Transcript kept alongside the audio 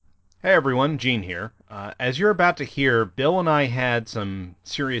Hey everyone, Gene here. As you're about to hear, Bill and I had some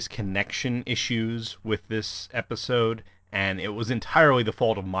serious connection issues with this episode, and it was entirely the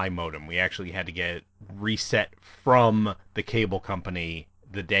fault of my modem. We actually had to get it reset from the cable company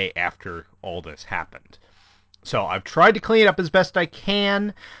the day after all this happened. So I've tried to clean it up as best I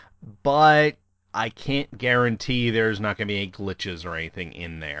can, but I can't guarantee there's not going to be any glitches or anything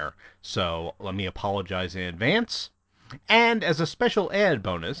in there. So let me apologize in advance. And as a special added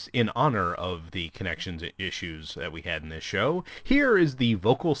bonus, in honor of the connections issues that we had in this show, here is the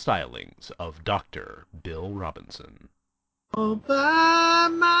vocal stylings of Dr. Bill Robinson. All by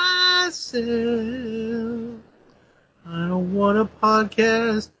myself. I don't want a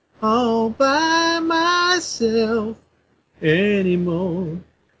podcast all by myself anymore.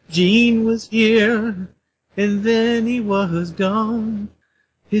 Gene was here, and then he was gone.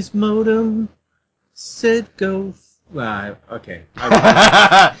 His modem said go. Okay.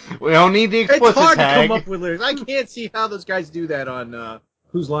 We don't need the It's explicit hard to tag. come up with lyrics. I can't see how those guys do that on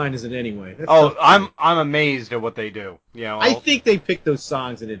Whose Line Is It Anyway? That's Oh, tough to do. I'm amazed at what they do. You know, I think they pick those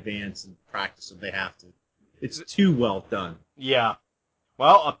songs in advance and practice them. They have to. It's too well done. yeah.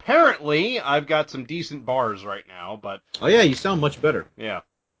 Well, apparently I've got some decent bars right now, but Oh yeah, you sound much better. yeah.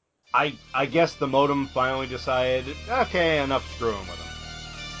 I guess the modem finally decided, okay, enough screwing with them.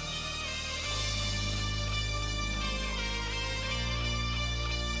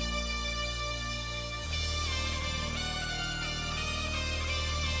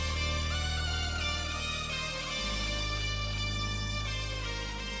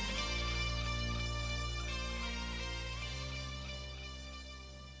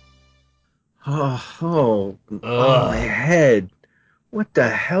 On my Ugh. head. What the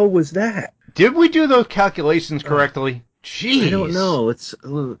hell was that? Did we do those calculations correctly? I don't Jeez.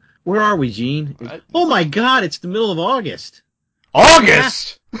 know. Where are we, Gene? Oh my God! It's the middle of August. What,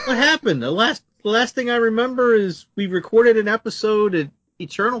 August! what happened? The last thing I remember is we recorded an episode at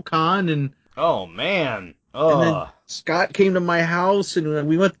Eternal Con, Oh, man. and then Ugh. Scott came to my house, and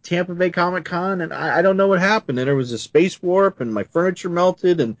we went to Tampa Bay Comic Con, and I don't know what happened. And there was a space warp, and my furniture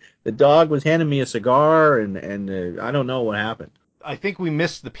melted, and the dog was handing me a cigar, and I don't know what happened. I think we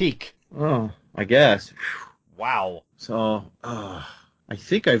missed the peak. Oh, I guess. Wow. So, I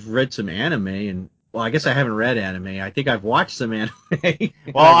think I've read some anime, and well, I guess I haven't read anime. I think I've watched some anime, and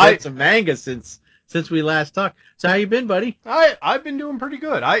Well, I've read some manga since we last talked. So, how you been, buddy? I've been doing pretty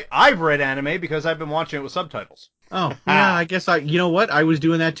good. I've read anime because I've been watching it with subtitles. Oh, yeah, Ha! I guess you know what? I was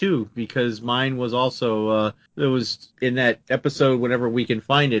doing that too, because mine was also, it was in that episode, whenever we can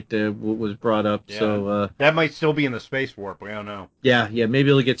find it, was brought up. Yeah. So, That might still be in the space warp. We don't know. yeah, maybe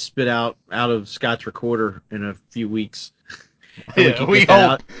it'll get spit out of Scott's recorder in a few weeks, and we Yeah, can we get that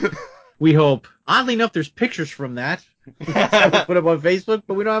out. hope. We hope. Oddly enough, there's pictures from that. That we put up on Facebook,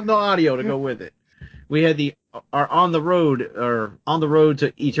 but we don't have no audio to go with it. We had our on the road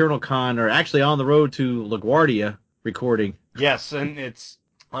to Eternal Con, or actually on the road to LaGuardia recording. Yes, and it's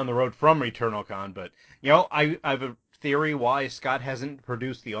on the road from Eternal Con, but I have a theory why Scott hasn't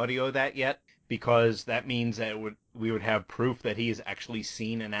produced the audio of that yet, because that means that we would have proof that he has actually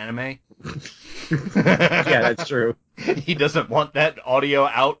seen an anime. Yeah, that's true. He doesn't want that audio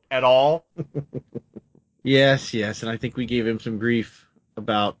out at all. Yes, and I think we gave him some grief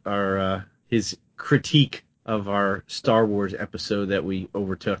about our his critique of our Star Wars episode that we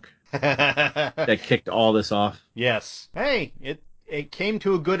overtook. That kicked all this off. Yes. Hey, it came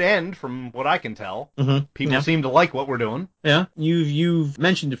to a good end from what I can tell. Mm-hmm. People Yeah. seem to like what we're doing. Yeah, you've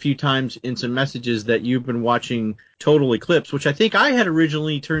mentioned a few times in some messages that you've been watching Total Eclipse, which I think I had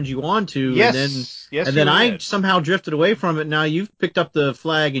originally turned you on to, and then Yes, and you then I did. somehow drifted away from it. Now you've picked up the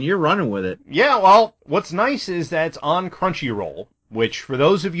flag and you're running with it. Yeah, well, what's nice is that it's on Crunchyroll, which for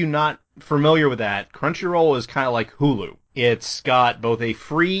those of you not familiar with that, Crunchyroll is kind of like Hulu. It's got both a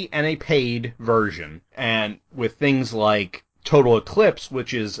free and a paid version, and with things like Total Eclipse,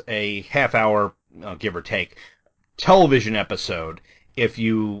 which is a half hour, give or take, television episode, if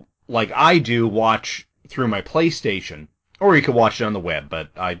you, like I do, watch through my PlayStation, or you could watch it on the web, but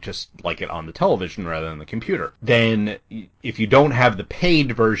I just like it on the television rather than the computer. Then, if you don't have the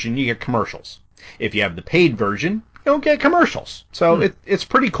paid version, you get commercials. If you have the paid version, you don't get commercials. So it's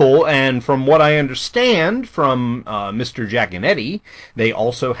pretty cool, and from what I understand from Mr. Giaconetti, they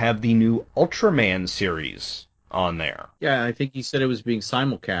also have the new Ultraman series on there. Yeah, I think you said it was being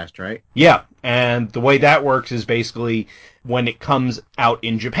simulcast, right? Yeah, and the way that works is basically when it comes out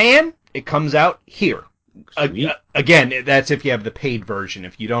in Japan, it comes out here. Sweet. Again, that's if you have the paid version.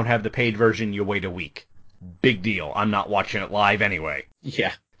 If you don't have the paid version, you wait a week. Big deal. I'm not watching it live anyway.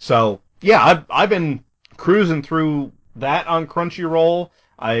 Yeah. So, yeah, I've been cruising through that on Crunchyroll.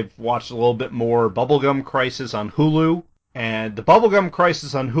 I've watched a little bit more Bubblegum Crisis on Hulu, and the Bubblegum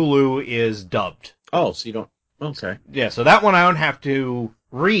Crisis on Hulu is dubbed. Oh, so you don't. Okay. Yeah, so that one I don't have to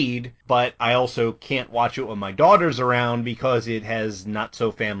read, but I also can't watch it when my daughter's around because it has not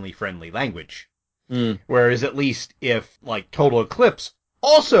so family friendly language. Mm. Whereas at least if, like, Total Eclipse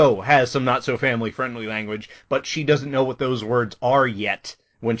also has some not so family friendly language, but she doesn't know what those words are yet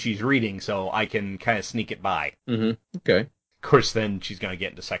when she's reading, so I can kind of sneak it by. Mm-hmm. Okay. Of course, then she's going to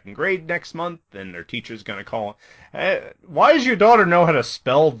get into second grade next month, and her teacher's going to call, why does your daughter know how to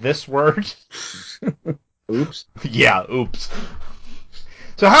spell this word? Oops. Yeah, oops.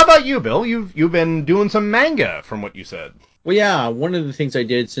 So how about you, Bill? You've been doing some manga, from what you said. Well, yeah, one of the things I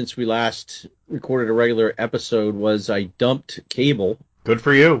did since we last recorded a regular episode was I dumped cable Good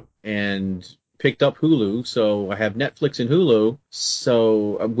for you. and picked up Hulu. So I have Netflix and Hulu,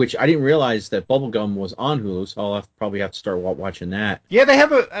 so which I didn't realize that Bubblegum was on Hulu, so probably have to start watching that. Yeah, they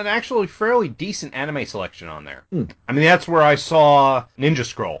have an actually fairly decent anime selection on there. Hmm. I mean, that's where I saw Ninja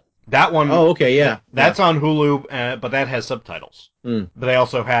Scroll. That one, Oh, okay, yeah. that's on Hulu, but that has subtitles. Hmm. But they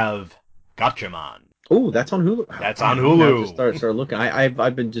also have Gatchaman. Oh, that's on Hulu. That's on I'm gonna have to Hulu. start looking.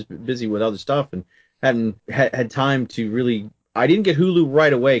 I've been just busy with other stuff and hadn't had time to really. I didn't get Hulu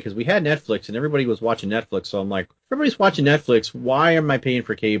right away because we had Netflix and everybody was watching Netflix. So I'm like, everybody's watching Netflix. Why am I paying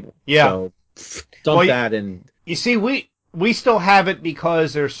for cable? Yeah. So dump that and. You see, we still have it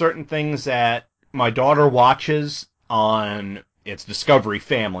because there's certain things that my daughter watches on its Discovery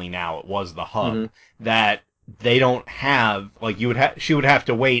Family now. It was the hub that they don't have. Like she would have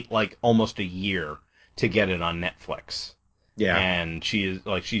to wait like almost a year to get it on Netflix. Yeah. And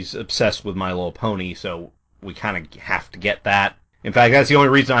she's obsessed with My Little Pony, so we kind of have to get that. In fact, that's the only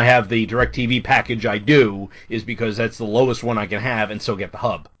reason I have the DirecTV package I do, is because that's the lowest one I can have and still get the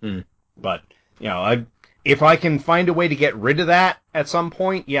hub. Mm. But, if I can find a way to get rid of that at some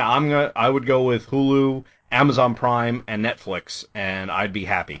point, yeah, I would go with Hulu, Amazon Prime, and Netflix, and I'd be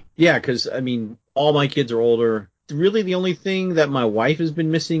happy. Yeah, because, I mean, all my kids are older. Really, the only thing that my wife has been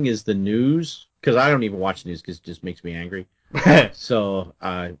missing is the news, because I don't even watch news because it just makes me angry. So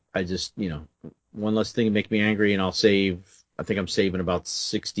I just, one less thing to make me angry, and I think I'm saving about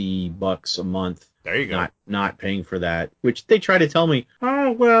 $60 a month. There you go. Not paying for that, which they try to tell me,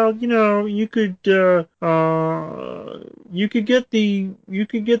 oh, well, you could get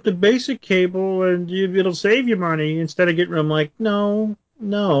the basic cable and it'll save you money instead of getting. I'm like, no.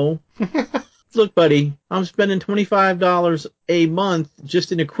 Look, buddy, I'm spending $25 a month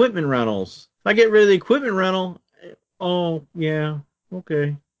just in equipment rentals. If I get rid of the equipment rental, oh, yeah,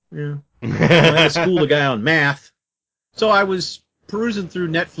 okay, yeah. I had to school the guy on math. So I was perusing through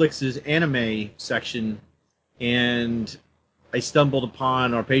Netflix's anime section, and I stumbled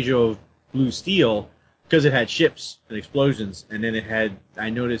upon Arpeggio of Blue Steel because it had ships and explosions, and then I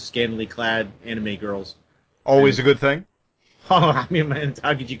noticed scantily clad anime girls. Always a good thing. Oh, I mean, man,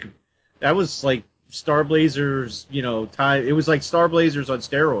 how could you? That was like Star Blazers, it was like Star Blazers on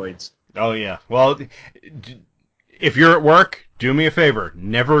steroids. Oh, yeah. Well, if you're at work, do me a favor.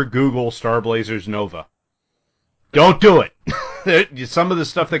 Never Google Star Blazers Nova. Don't do it. Some of the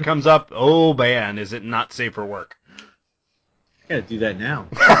stuff that comes up, oh, man, is it not safe for work? I gotta do that now.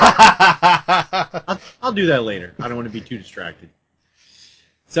 I'll do that later. I don't want to be too distracted.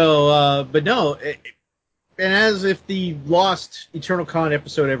 So, but no, and as if the Lost Eternal Con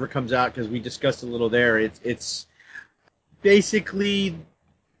episode ever comes out, because we discussed a little there, it's basically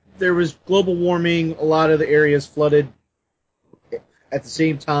there was global warming, a lot of the areas flooded. At the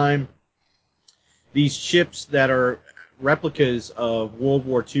same time, these ships that are replicas of World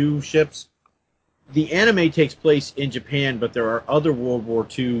War II ships, the anime takes place in Japan, but there are other World War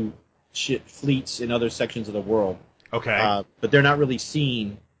II ship fleets in other sections of the world. Okay. But they're not really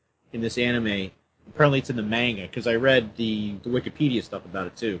seen in this anime. Apparently it's in the manga, because I read the Wikipedia stuff about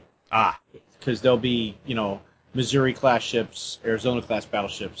it too. Ah. Because there'll be, Missouri-class ships, Arizona-class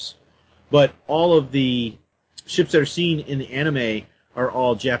battleships. But all of the ships that are seen in the anime are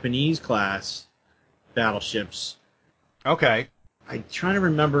all Japanese-class battleships. Okay. I'm trying to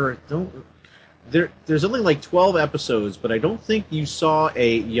remember. There's only like 12 episodes, but I don't think you saw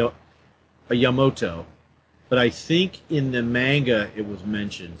a Yamato. But I think in the manga it was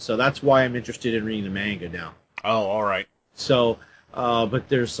mentioned, so that's why I'm interested in reading the manga now. Oh, all right. So, but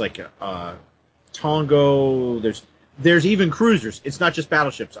there's like a Tongo. There's even cruisers. It's not just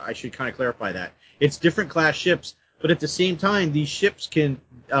battleships. I should kind of clarify that. It's different class ships, but at the same time, these ships can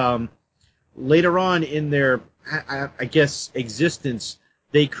later on in their, I guess, existence,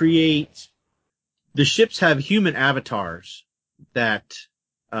 they create. The ships have human avatars that,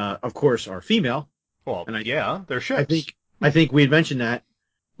 of course, are female. Well, And yeah, they're ships. I think we had mentioned that.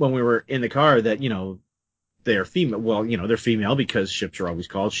 when we were in the car that, they're female. Well, they're female because ships are always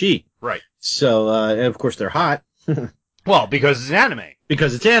called she. Right. So, and of course they're hot. Well, because it's anime.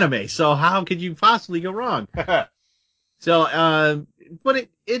 Because it's anime. So how could you possibly go wrong? So, but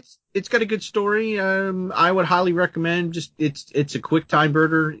it's got a good story. I would highly recommend. Just it's a quick time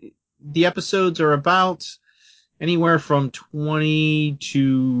burner. The episodes are about anywhere from 20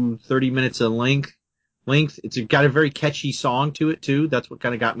 to 30 minutes of length. It's got a very catchy song to it too. That's what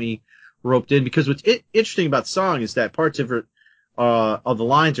kind of got me roped in, because what's interesting about the song is that parts of it, of the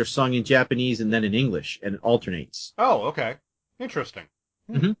lines are sung in Japanese and then in English, and it alternates. Oh, okay. Interesting.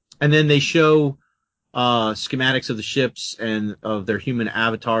 Mm-hmm. And then they show schematics of the ships and of their human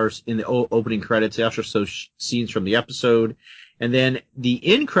avatars in the opening credits. They also show scenes from the episode. And then the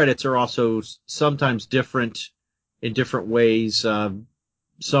end credits are also sometimes different in different ways. Some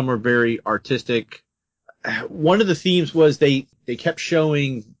are very artistic. One of the themes was they kept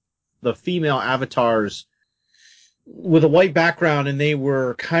showing the female avatars with a white background, and they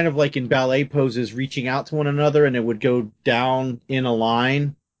were kind of like in ballet poses reaching out to one another, and it would go down in a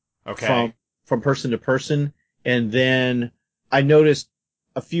line from person to person. And then I noticed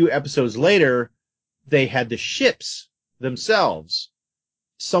a few episodes later, they had the ships themselves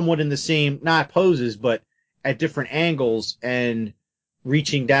somewhat in the same, not poses, but at different angles and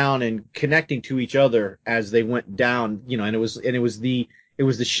reaching down and connecting to each other as they went down, and it was the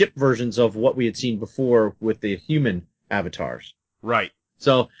ship versions of what we had seen before with the human avatars. Right.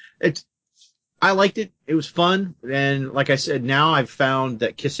 So I liked it. It was fun. And like I said, now I've found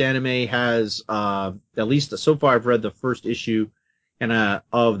that Kiss Anime has, at least so far I've read the first issue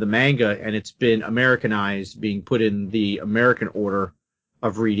of the manga, and it's been Americanized, being put in the American order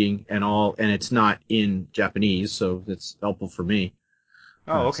of reading and it's not in Japanese, so it's helpful for me.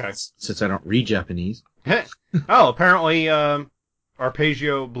 Oh, okay. Since I don't read Japanese. Oh, apparently,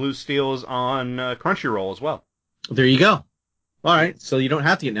 Arpeggio Blue Steel is on Crunchyroll as well. There you go. All right, so you don't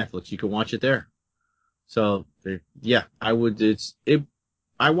have to get Netflix; you can watch it there. So, yeah, I would.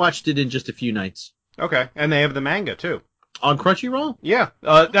 I watched it in just a few nights. Okay, and they have the manga too on Crunchyroll. Yeah,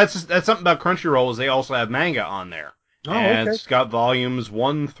 that's something about Crunchyroll is they also have manga on there. Oh, and okay. It's got volumes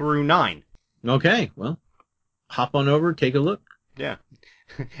 1 through 9. Okay, well, hop on over, take a look. Yeah.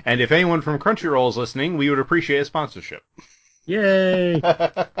 And if anyone from Crunchyroll is listening, we would appreciate a sponsorship. Yay!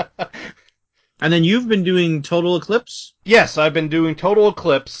 And then you've been doing Total Eclipse? Yes, I've been doing Total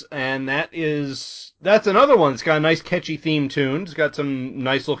Eclipse, and that's another one. It's got a nice catchy theme tune. It's got some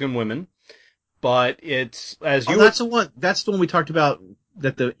nice looking women. But it's that's the one. That's the one we talked about.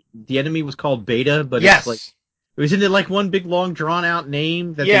 That the enemy was called Beta, but yes. It's like, isn't it like one big long drawn out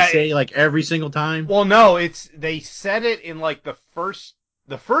name that they say like every single time? Well, no, they said it in like the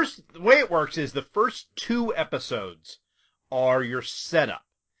way it works is the first 2 episodes are your setup,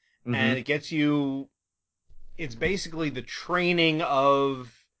 and it gets you. It's basically the training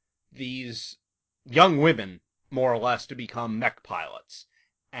of these young women, more or less, to become mech pilots.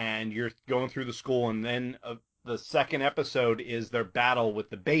 And you're going through the school, and then the second episode is their battle with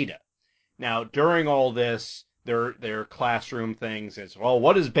the Beta. Now, during all this, their classroom things is, well,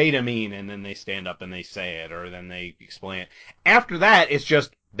 what does Beta mean? And then they stand up and they say it, or then they explain it. After that, it's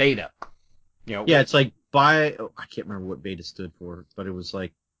just Beta. Yeah, it's like I can't remember what Beta stood for, but it was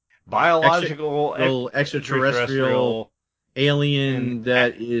like biological, extraterrestrial, alien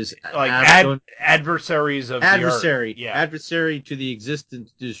that is like adversaries of adversary, the Earth. Adversary to the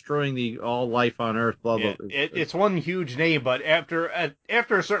existence, destroying all life on Earth. Blah blah. It's one huge name, but after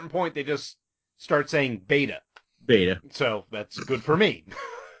a certain point, they just start saying Beta. So that's good for me.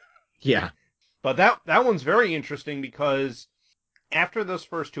 Yeah. But that one's very interesting because after those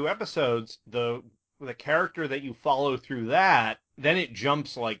first 2 episodes, the character that you follow through that, then it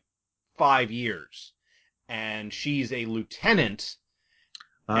jumps like 5 years. And she's a lieutenant.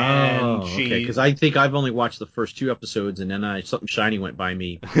 Oh, okay. Because I think I've only watched the first 2 episodes, and then something shiny went by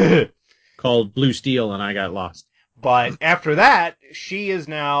me called Blue Steel, and I got lost. But after that, she is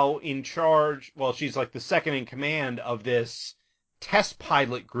now in charge. Well, she's like the second in command of this test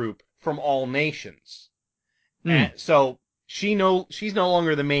pilot group from all nations. And so she's no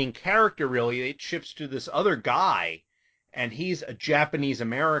longer the main character, really. It shifts to this other guy, and he's a Japanese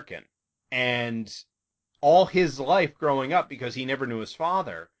American. And all his life growing up, because he never knew his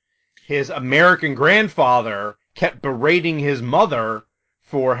father, his American grandfather kept berating his mother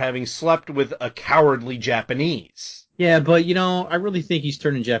for having slept with a cowardly Japanese. Yeah, but I really think he's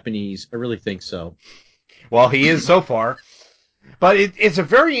turning Japanese. I really think so. Well, he is so far. But it's a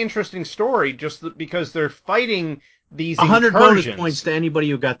very interesting story, just because they're fighting these 100 incursions. bonus points to anybody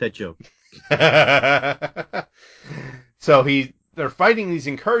who got that joke. So they're fighting these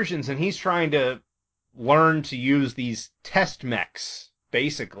incursions, and he's trying to learn to use these test mechs,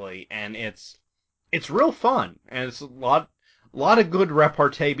 basically, and it's real fun, and it's a lot of good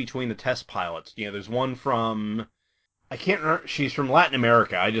repartee between the test pilots. There's one from, I can't remember, she's from Latin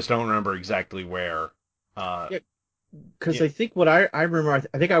America. I just don't remember exactly where. Yeah, because Yeah, I think what I remember,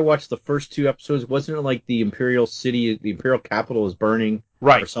 I think I watched the first two episodes. Wasn't it like the Imperial City, the Imperial capital is burning or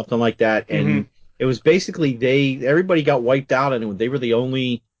right. something like that? Hmm. And it was basically everybody got wiped out, and they were the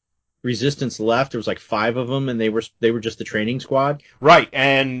only resistance left. There was like five of them, and they were just the training squad. Right,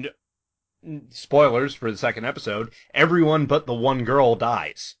 and spoilers for the second episode, everyone but the one girl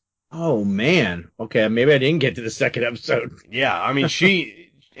dies. Oh man. Okay, maybe I didn't get to the second episode. Yeah, I mean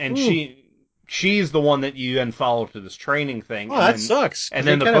Ooh. she's the one that you then follow to this training thing, Oh, that sucks and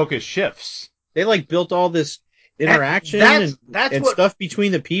because then the focus shifts. they like built all this And interaction that's and what stuff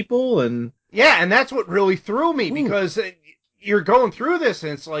between the people and yeah, and that's what really threw me ooh, because you're going through this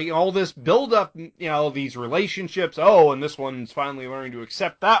and it's like all this build up, these relationships. Oh, and this one's finally learning to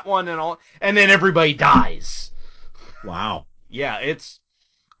accept that one and all, and then everybody dies. wow. Yeah, it's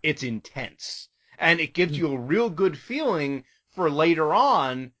intense. And it gives you a real good feeling for later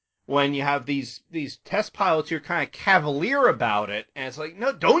on when you have these test pilots you're kind of cavalier about it and it's like,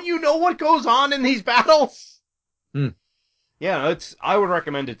 "No, don't you know what goes on in these battles?" Hmm. Yeah, I would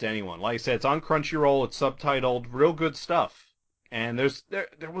recommend it to anyone. Like I said, it's on Crunchyroll, it's subtitled, real good stuff. And there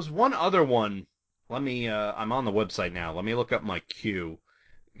was one other one. Let me I'm on the website now. Let me look up my queue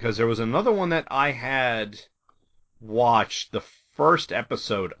because there was another one that I had watched the first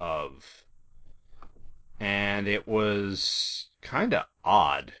episode of and it was kind of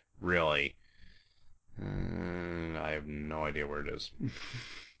odd, really. I have no idea where it is.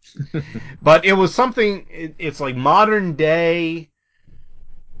 But it was something, it's like modern day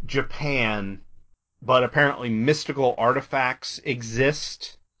Japan, but apparently mystical artifacts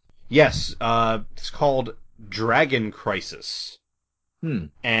exist. Yes, it's called Dragon Crisis. Hmm.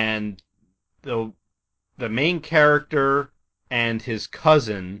 And the the main character and his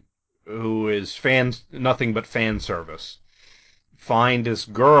cousin, who is nothing but fan service, find this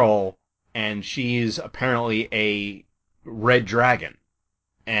girl, and she's apparently a red dragon,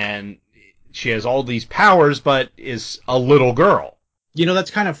 and she has all these powers, but is a little girl.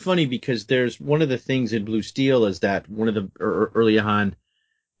 That's kind of funny because there's one of the things in Blue Steel is that one of the early on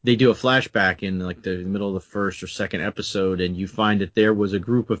they do a flashback in like the middle of the first or second episode, and you find that there was a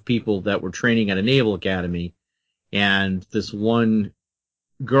group of people that were training at a naval academy, and this one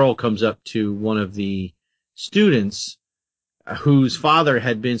girl comes up to one of the students whose father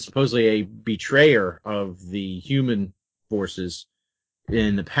had been supposedly a betrayer of the human forces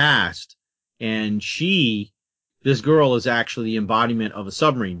in the past, and this girl is actually the embodiment of a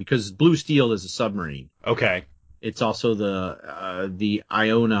submarine because Blue Steel is a submarine. Okay. It's also the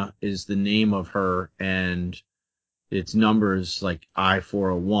Iona is the name of her, and its number is like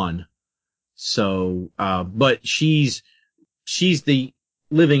I-401. So, but she's the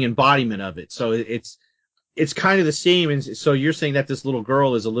living embodiment of it. So it's kind of the same. And so you're saying that this little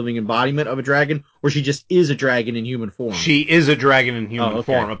girl is a living embodiment of a dragon, or she just is a dragon in human form? She is a dragon in Oh, human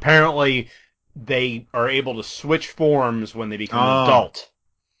okay. form. Apparently, they are able to switch forms when they become an Oh, adult.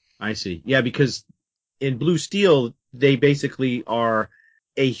 I see. Yeah, because in Blue Steel, they basically are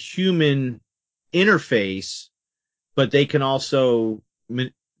a human interface, but they can also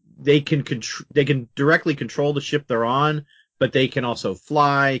they can directly control the ship they're on, but they can also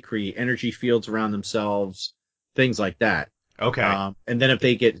fly, create energy fields around themselves, things like that. Okay. And then if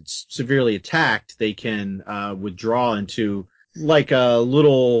they get severely attacked, they can withdraw into like a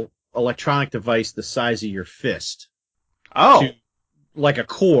little electronic device the size of your fist, to Oh. like a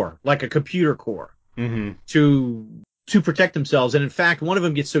core, like a computer core, Mm-hmm. to protect themselves. And in fact, one of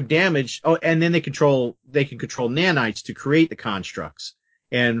them gets so damaged. Oh, and then they can control nanites to create the constructs.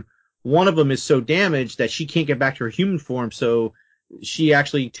 And one of them is so damaged that she can't get back to her human form. So she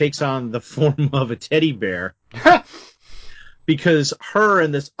actually takes on the form of a teddy bear because her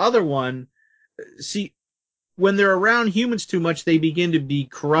and this other one, see, when they're around humans too much, they begin to be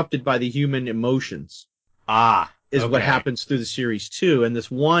corrupted by the human emotions, Ah. is what Okay. happens through the series too. And this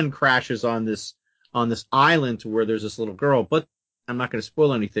one crashes on this island to where there's this little girl, but I'm not going to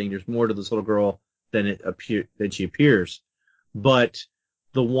spoil anything. There's more to this little girl than she appears. But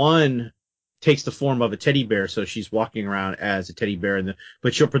the one takes the form of a teddy bear, so she's walking around as a teddy bear,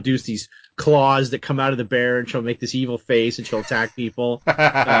 but she'll produce these claws that come out of the bear, and she'll make this evil face, and she'll attack people.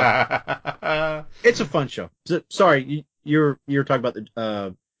 It's a fun show. So, sorry, you're talking about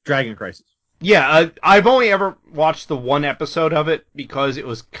the Dragon Crisis. Yeah, I've only ever watched the one episode of it because it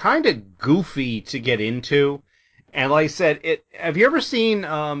was kind of goofy to get into, And like I said, have you ever seen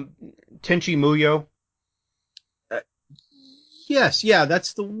Tenchi Muyo? Uh, yes, yeah,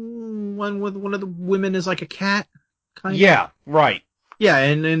 that's the one with one of the women is like a cat, kind of. Yeah, right. Yeah,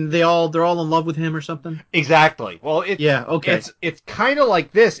 and they're all in love with him or something. Exactly. Well, Yeah, okay. it's kind of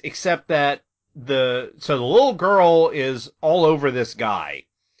like this, except that the little girl is all over this guy.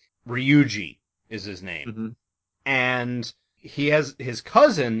 Ryuji is his name, Hmm. and he has his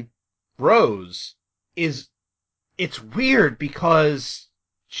cousin Rose. Is It's weird because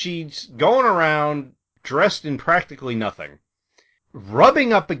she's going around dressed in practically nothing,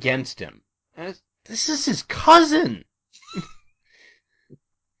 rubbing up against him. And this is his cousin.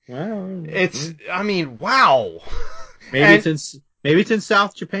 Well, I mean, wow. maybe And it's in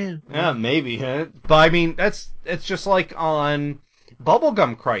South Japan. yeah, maybe. But I mean, it's just like on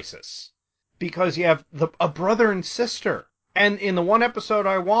Bubblegum Crisis, because you have a brother and sister, and in the one episode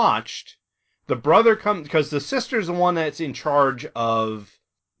I watched, the brother comes because the sister's the one that's in charge of.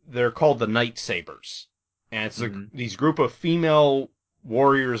 They're called the Night Sabers, and it's Hmm. these group of female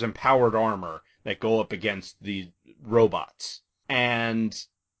warriors in powered armor that go up against the robots, and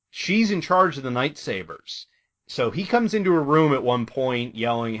she's in charge of the Night Sabers. So he comes into her room at one point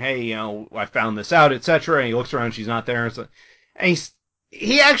yelling, "Hey, I found this out, etc." And he looks around, she's not there. And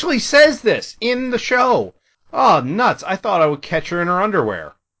he actually says this in the show. Oh, nuts. I thought I would catch her in her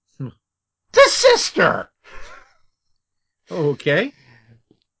underwear. The sister! Okay.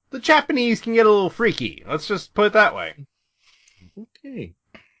 The Japanese can get a little freaky. Let's just put it that way. Okay.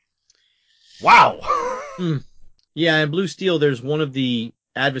 Wow. Mm. Yeah, in Blue Steel, there's one of the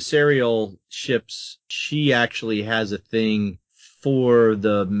adversarial ships. She actually has a thing for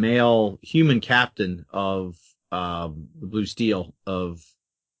the male human captain of the Blue Steel of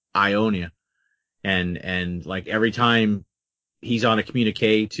Ionia, and like every time he's on a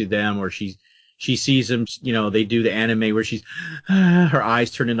communique to them, or she sees him, they do the anime where she's her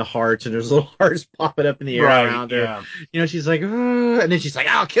eyes turn into hearts, and there's little hearts popping up in the air Right, around her. yeah. She's like, and then she's like,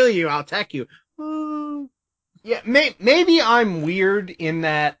 I'll kill you, I'll attack you. Yeah, maybe I'm weird in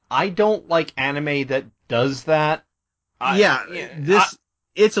that I don't like anime that does that. Yeah, I,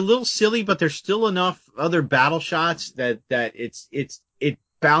 it's a little silly, but there's still enough other battle shots that it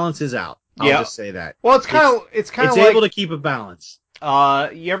balances out. I'll yeah. just say that. Well, It's it's kind it's of able like to keep a balance.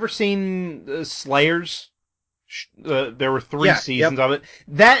 you ever seen Slayers? There were three Yeah, yep. seasons of it.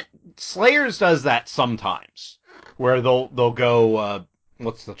 That Slayers does that sometimes, where they'll go.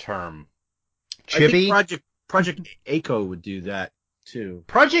 What's the term? I think Chibi. Project Echo would do that too.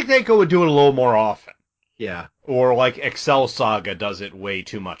 Project Echo would do it a little more often, Yeah. or like Excel Saga does it way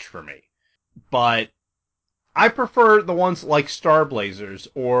too much for me. But I prefer the ones like Star Blazers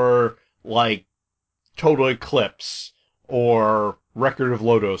or like Total Eclipse or Record of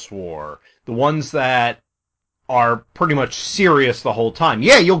Lodoss War. The ones that are pretty much serious the whole time.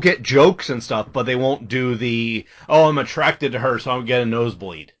 Yeah, you'll get jokes and stuff, but they won't do the, oh, I'm attracted to her, so I'm getting a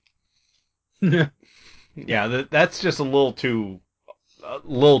nosebleed. Yeah, that's just a little too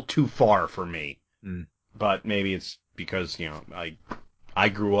far for me. Mm. But maybe it's because, I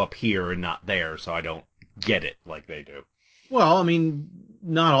grew up here and not there, so I don't get it like they do. Well, I mean,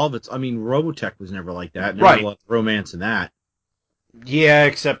 not all of it's. I mean, Robotech was never like that. There was a Right. lot of romance in that. Yeah,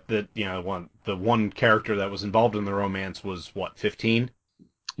 except that, the one character that was involved in the romance was, what, 15?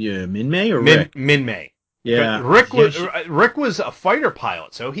 Yeah, Min-May or Rick? Min-May. Yeah, Rick was a fighter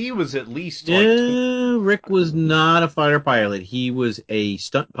pilot, so he was at least like no, Rick was not a fighter pilot. He was a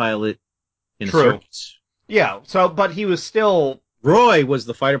stunt pilot in a true. circus. Yeah, so but he was still Roy was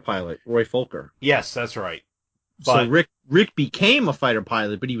the fighter pilot, Roy Folker. yes, that's right. So But Rick became a fighter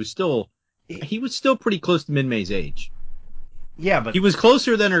pilot, but he was still pretty close to Min-May's age. yeah, but He was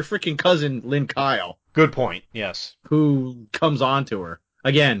closer than her freaking cousin Lynn Kyle, good point. Yes. who comes on to her.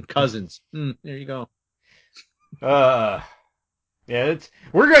 Again, cousins. There you go. Uh yeah,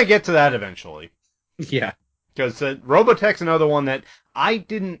 we're going to get to that eventually Yeah. cuz Robotech's another one that I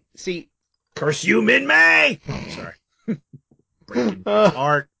didn't see. Curse you, Min-May! Sorry. Breaking his Uh,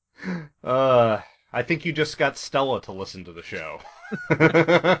 heart. I think you just got Stella to listen to the show.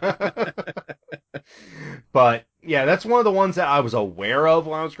 But yeah, that's one of the ones that I was aware of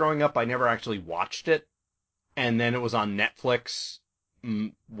when I was growing up. I never actually watched it, and then it was on Netflix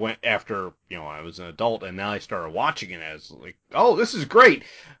after I was an adult, and now I started watching it as like, oh, this is great.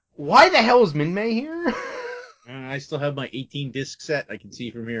 Why the hell is Minmay here? I still have my 18 disc set. I can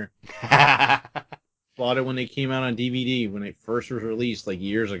see from here. Bought it when they came out on DVD when it first was released, like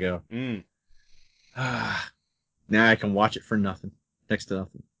years ago. Mm. Now I can watch it for nothing, next to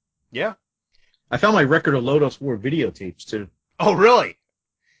nothing. Yeah. I found my Record of Lodoss War videotapes too. Oh, really?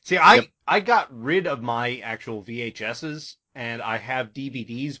 See, Yep. I got rid of my actual VHSs, and I have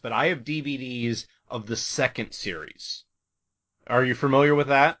DVDs, but I have DVDs of the second series. Are you familiar with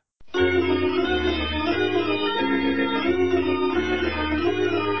that?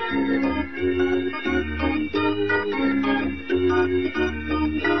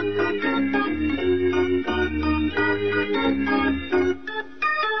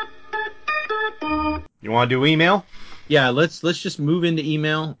 You want to do email? Yeah, let's just move into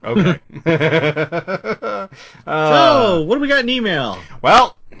email. Okay. So, what do we got in email?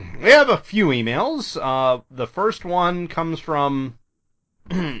 Well, we have a few emails. The first one comes from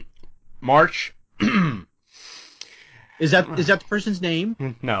March. Is that the person's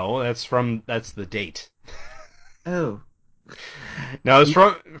name? No, that's the date. Oh. No, it's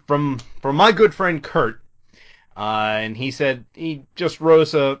from my good friend Kurt. And he said he just wrote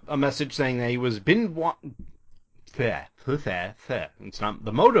us a message saying that he was it's not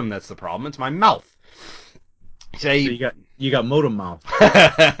the modem that's the problem, it's my mouth. So you got modem mouth.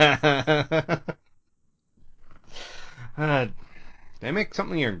 Did I make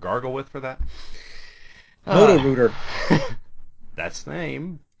something you can gargle with for that? Moto router. That's the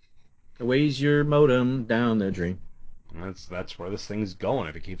name. Weighs your modem down the drain. That's where this thing's going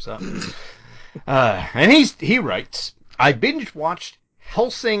if it keeps up. And he writes, I binge watched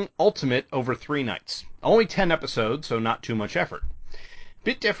Hellsing Ultimate over 3 nights. Only 10 episodes, so not too much effort.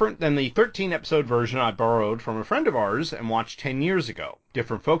 Bit different than the 13-episode version I borrowed from a friend of ours and watched 10 years ago.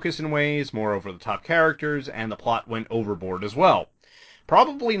 Different focus in ways, more over-the-top characters, and the plot went overboard as well.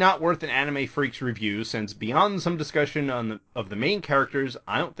 Probably not worth an Anime Freaks review, since beyond some discussion of the main characters,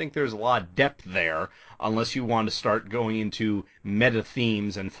 I don't think there's a lot of depth there, unless you want to start going into meta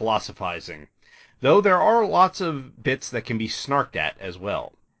themes and philosophizing. Though there are lots of bits that can be snarked at as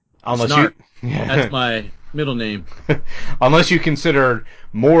well. Snark. That's my middle name. Unless you consider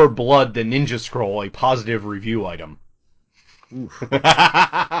More Blood Than Ninja Scroll a positive review item.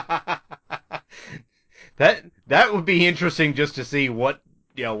 That would be interesting just to see what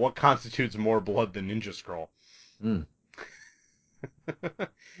constitutes more blood than Ninja Scroll. Mm.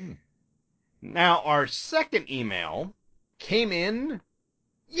 Now, our second email came in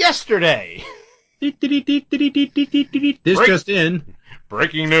yesterday. This just in.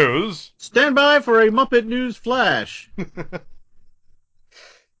 Breaking news. Stand by for a Muppet News Flash.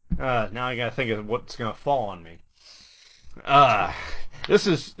 Now I gotta think of what's gonna fall on me. This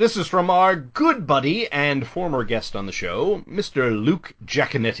is from our good buddy and former guest on the show, Mr. Luke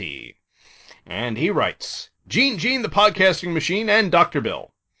Giaconetti. And he writes, Gene the Podcasting Machine and Dr. Bill.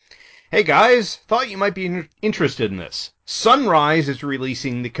 Hey guys, thought you might be interested in this. Sunrise is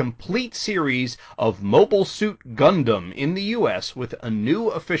releasing the complete series of Mobile Suit Gundam in the US with a new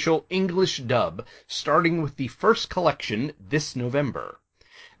official English dub, starting with the first collection this November.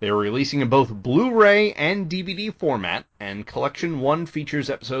 They are releasing in both Blu-ray and DVD format, and Collection 1 features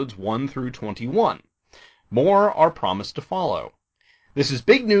episodes 1 through 21. More are promised to follow. This is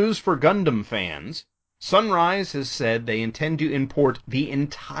big news for Gundam fans. Sunrise has said they intend to import the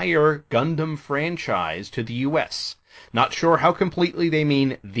entire Gundam franchise to the US. Not sure how completely they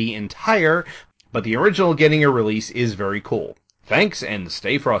mean the entire, but the original getting a release is very cool. Thanks, and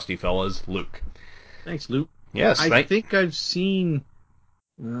stay frosty, fellas. Luke. Thanks, Luke. Yes, I think I've seen...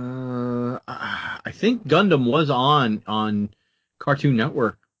 I think Gundam was on Cartoon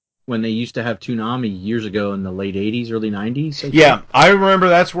Network when they used to have Toonami years ago in the late 80s, early 90s. Yeah, I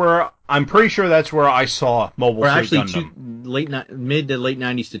remember I'm pretty sure that's where I saw Mobile Suit Gundam. Mid to late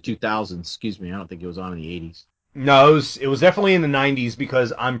 90s to 2000s. Excuse me, I don't think it was on in the 80s. No, it was definitely in the 90s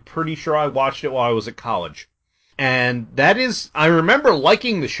because I'm pretty sure I watched it while I was at college. And I remember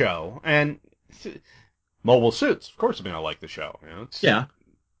liking the show, and Mobile Suits, of course I'm going to like the show. Yeah.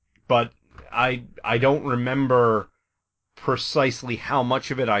 But I don't remember precisely how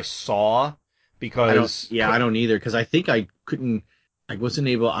much of it I saw because I don't either, because I think I wasn't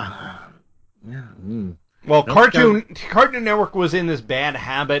able. Well, Cartoon Network was in this bad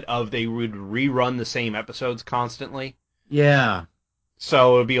habit of they would rerun the same episodes constantly. Yeah.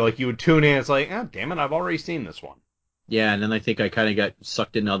 So it would be like you would tune in, it's like, oh, damn it, I've already seen this one. Yeah, and then I think I kind of got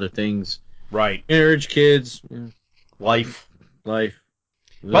sucked into other things. Right. Marriage, kids, life.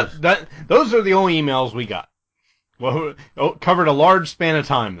 But those are the only emails we got. Well, covered a large span of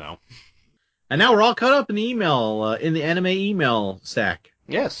time, though. And now we're all caught up in the email, in the anime email stack.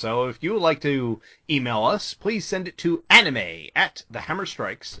 Yes, so if you would like to email us, please send it to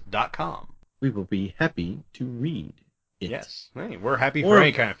anime@thehammerstrikes.com. We will be happy to read it. Yes, hey, we're happy for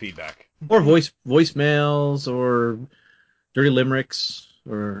any kind of feedback. Or voicemails, or dirty limericks,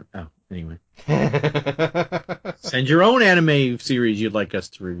 or Anyway. Send your own anime series you'd like us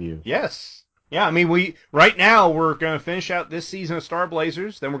to review. Yes. Yeah, I mean, right now we're going to finish out this season of Star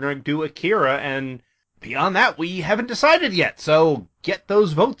Blazers, then we're going to do Akira, and beyond that, we haven't decided yet. So get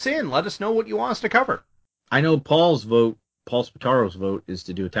those votes in. Let us know what you want us to cover. I know Paul Spataro's vote is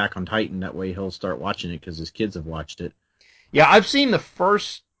to do Attack on Titan. That way he'll start watching it because his kids have watched it. Yeah, I've seen the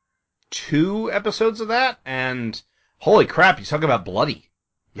first 2 episodes of that, and holy crap, you talk about bloody.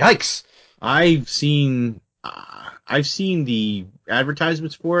 Yikes. I've seen the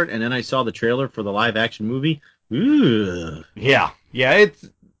advertisements for it, and then I saw the trailer for the live action movie. Ooh. Yeah,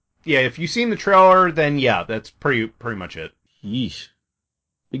 if you've seen the trailer, then yeah, that's pretty much it. Yeesh.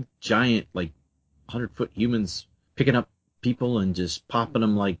 Big giant, like 100-foot humans picking up people and just popping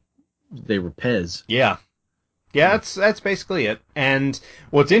them like they were Pez. Yeah, that's basically it. And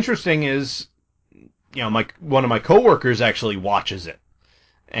what's interesting is, one of my coworkers actually watches it,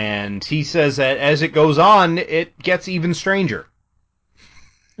 and he says that as it goes on, it gets even stranger.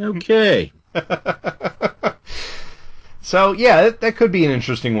 Okay. So yeah, that could be an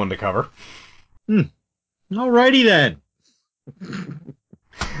interesting one to cover. Alrighty then.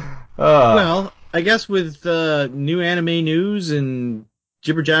 Well, I guess with new anime news and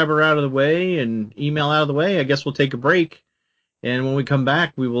jibber jabber out of the way and email out of the way, I guess we'll take a break. And when we come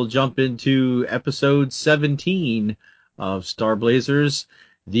back, we will jump into episode 17 of Star Blazers,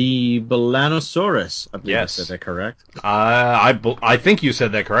 the Balanosaurus. I believe I said that correct. I think you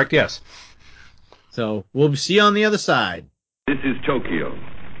said that correct, yes. So we'll see you on the other side. This is Tokyo,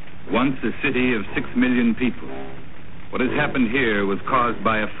 once a city of 6 million people. What has happened here was caused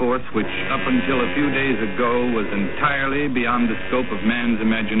by a force which, up until a few days ago, was entirely beyond the scope of man's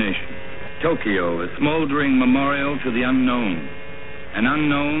imagination. Tokyo, a smoldering memorial to the unknown. An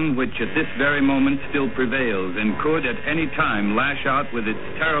unknown which at this very moment still prevails and could at any time lash out with its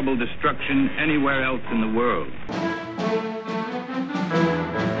terrible destruction anywhere else in the world.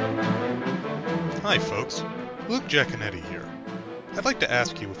 Hi folks, Luke Giaconetti here. I'd like to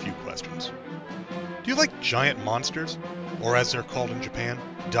ask you a few questions. Do you like giant monsters, or as they're called in Japan,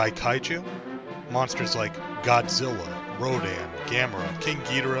 Daikaiju? Monsters like Godzilla, Rodan, Gamera, King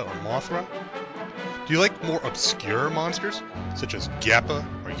Ghidorah, or Mothra? Do you like more obscure monsters, such as Gappa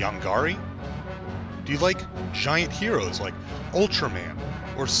or Yangari? Do you like giant heroes like Ultraman,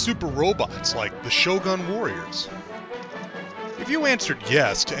 or super robots like the Shogun Warriors? If you answered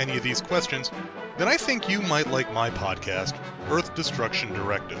yes to any of these questions, then I think you might like my podcast, Earth Destruction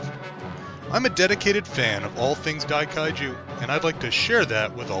Directive. I'm a dedicated fan of all things Daikaiju, and I'd like to share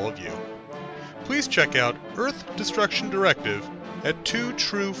that with all of you. Please check out Earth Destruction Directive at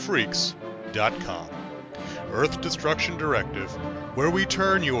twotruefreaks.com. Earth Destruction Directive, where we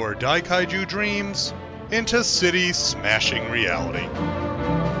turn your Daikaiju dreams into city-smashing reality.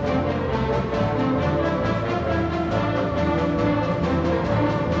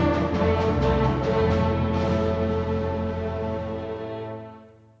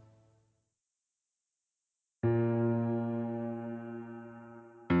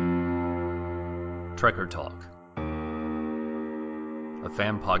 Trekker Talk, a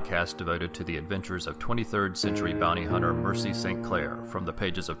fan podcast devoted to the adventures of 23rd century bounty hunter Mercy St. Clair from the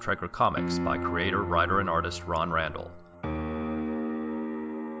pages of Trekker Comics by creator, writer, and artist Ron Randall.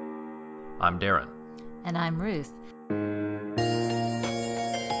 I'm Darren. And I'm Ruth.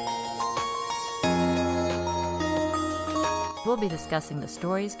 We'll be discussing the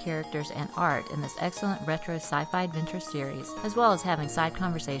stories, characters, and art in this excellent retro sci-fi adventure series, as well as having side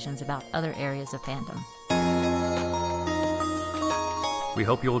conversations about other areas of fandom. We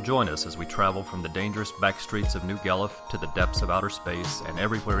hope you'll join us as we travel from the dangerous back streets of New Guelph to the depths of outer space and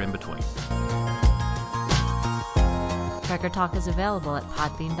everywhere in between. Trekker Talk is available at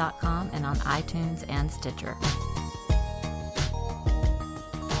podbean.com and on iTunes and Stitcher.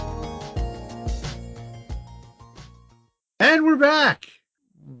 And we're back.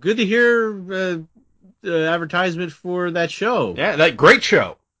 Good to hear the advertisement for that show. Yeah, that great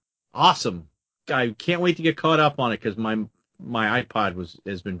show. Awesome. I can't wait to get caught up on it because my iPod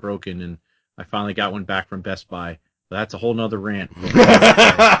has been broken and I finally got one back from Best Buy. But that's a whole nother rant.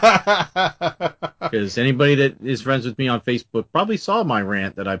 Because anybody that is friends with me on Facebook probably saw my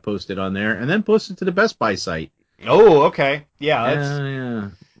rant that I posted on there and then posted to the Best Buy site. Oh, okay. Yeah. Yeah.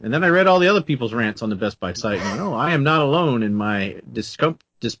 And then I read all the other people's rants on the Best Buy site and went, oh, I am not alone in my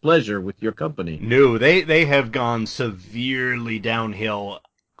displeasure with your company. No, they have gone severely downhill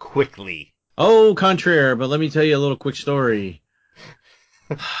quickly. Oh, contraire, but let me tell you a little quick story.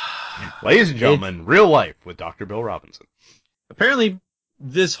 Ladies and gentlemen, real life with Dr. Bill Robinson. Apparently,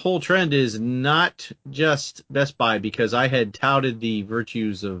 this whole trend is not just Best Buy, because I had touted the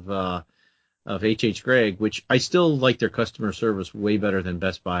virtues of H.H. Gregg, which I still like their customer service way better than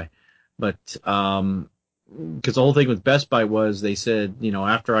Best Buy. But because the whole thing with Best Buy was they said,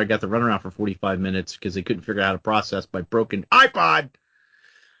 after I got the runaround for 45 minutes because they couldn't figure out how to process my broken iPod,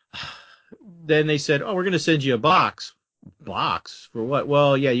 then they said, oh, we're going to send you a box. Box? For what?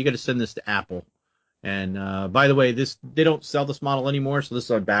 Well, yeah, you got to send this to Apple. And by the way, they don't sell this model anymore, so this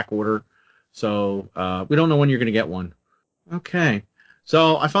is on back order. So we don't know when you're going to get one. Okay.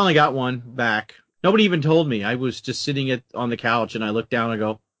 So I finally got one back. Nobody even told me. I was just sitting on the couch, and I looked down and I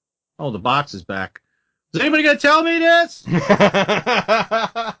go, oh, the box is back. Is anybody going to tell me this?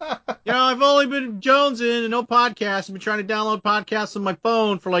 I've only been jonesing and no podcasts. I've been trying to download podcasts on my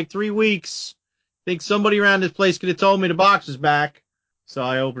phone for like 3 weeks. Think somebody around this place could have told me the box is back. So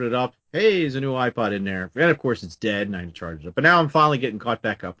I opened it up. Hey, there's a new iPod in there. And of course it's dead, and I had to charge it up. But now I'm finally getting caught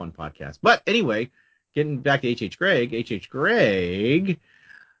back up on podcasts. But anyway, getting back to H.H. Gregg. H.H. Gregg,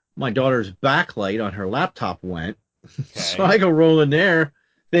 my daughter's backlight on her laptop went. Okay. So I go rolling there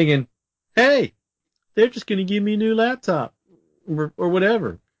thinking, hey, they're just going to give me a new laptop or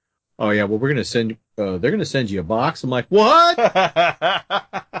whatever. Oh, yeah, well, they're going to send you a box. I'm like, what?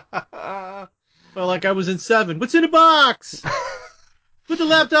 Well, like I was in 7. What's in a box? Put the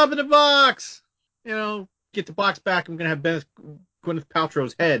laptop in the box. Get the box back. I'm going to have Gwyneth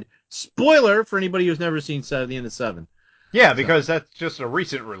Paltrow's head. Spoiler for anybody who's never seen the end of 7. Yeah, because that's just a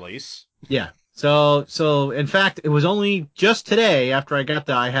recent release. Yeah. So in fact, it was only just today after I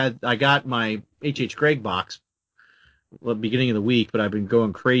got my H.H. Gregg box, beginning of the week, but I've been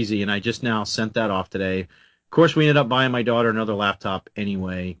going crazy, and I just now sent that off today. Of course, we ended up buying my daughter another laptop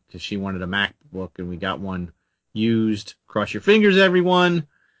anyway, because she wanted a MacBook, and we got one used. Cross your fingers, everyone,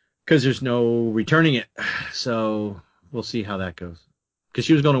 because there's no returning it. So we'll see how that goes. Because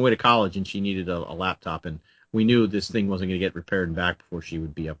she was going away to college, and she needed a laptop, and we knew this thing wasn't going to get repaired and back before she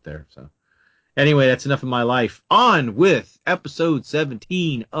would be up there. So anyway, that's enough of my life. On with episode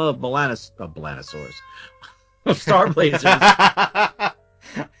 17 of Melanosaurus. Of Star Blazers. I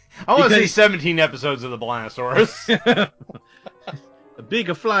want to see 17 episodes of the Melanosaurus. A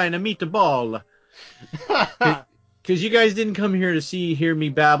big flying a meatball. Because you guys didn't come here to hear me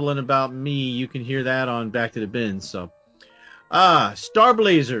babbling about me. You can hear that on Back to the Bins. So, Star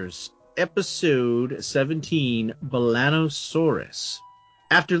Blazers, episode 17, Melanosaurus.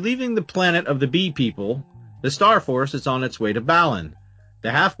 After leaving the planet of the Bee People, the Star Force is on its way to Balan, the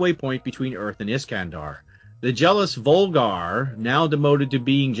halfway point between Earth and Iskandar. The jealous Volgar, now demoted to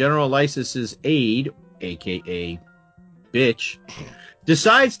being General Lysis's aide, a.k.a. bitch,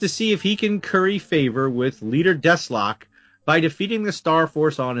 decides to see if he can curry favor with Leader Deathlock by defeating the Star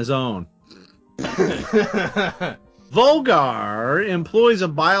Force on his own. Volgar employs a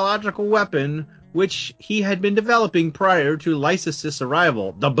biological weapon which he had been developing prior to Lysis's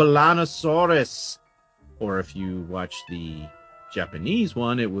arrival, the Melanosaurus. Or if you watch the Japanese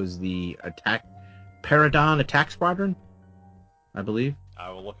one, it was the Paradon Attack Squadron, I believe.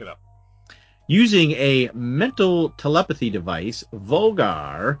 I will look it up. Using a mental telepathy device,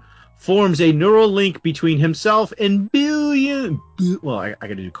 Volgar forms a neural link between himself and I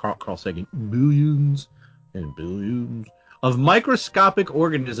gotta do Carl Sagan. Billions and billions of microscopic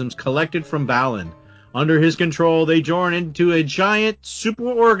organisms collected from Balan. Under his control, they join into a giant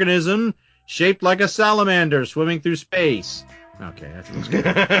superorganism shaped like a salamander swimming through space. Okay, that looks good.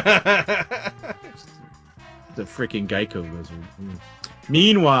 The freaking Geico lizard.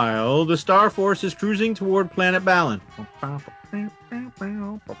 Meanwhile, the Star Force is cruising toward planet Balan.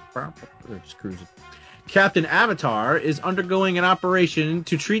 Just cruising. Captain Avatar is undergoing an operation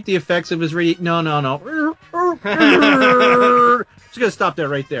to treat the effects of his No. Just gonna stop there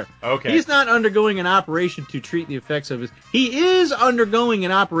right there. Okay. He's not undergoing an operation to treat the effects of his. He is undergoing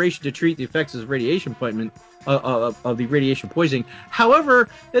an operation to treat the effects of his radiation appointment. Of the radiation poisoning. However,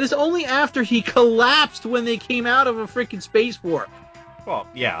 that is only after he collapsed when they came out of a freaking space warp. Well,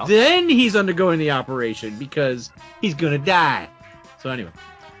 yeah. Then he's undergoing the operation because he's gonna die. So anyway.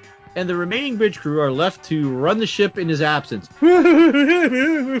 And the remaining bridge crew are left to run the ship in his absence. What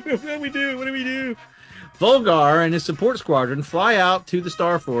do we do? Volgar and his support squadron fly out to the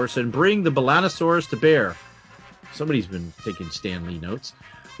Star Force and bring the Melanosaurus to bear. Somebody's been taking Stan Lee notes.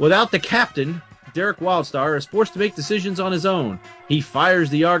 Without the captain, Derek Wildstar is forced to make decisions on his own. He fires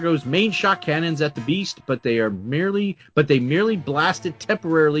the Argo's main shock cannons at the beast, but they merely blast it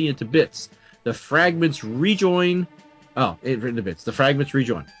temporarily into bits. The fragments rejoin. The fragments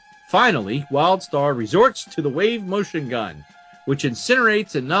rejoin. Finally, Wildstar resorts to the wave motion gun. which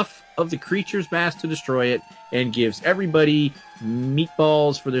incinerates enough of the creature's mass to destroy it and gives everybody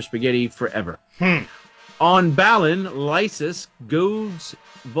meatballs for their spaghetti forever. On Balin, Lysis goads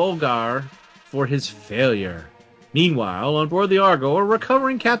Volgar for his failure. Meanwhile, on board the Argo, a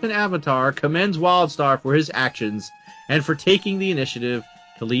recovering Captain Avatar commends Wildstar for his actions and for taking the initiative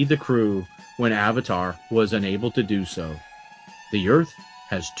to lead the crew when Avatar was unable to do so. The Earth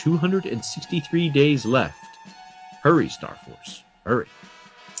has 263 days left. Hurry, Star Force. Hurry.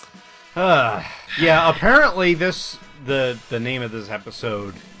 Yeah, apparently the name of this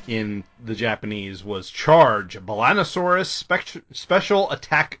episode in the Japanese was Charge, Balanosaurus Special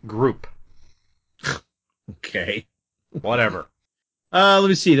Attack Group. Okay. Whatever. Let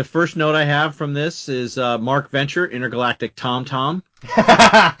me see. The first note I have from this is Mark Venture, Intergalactic Tom Tom.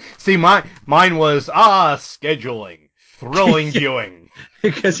 See, mine was, scheduling. Thrilling viewing.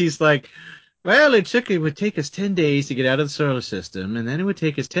 Because he's like, well, it would take us 10 days to get out of the solar system, and then it would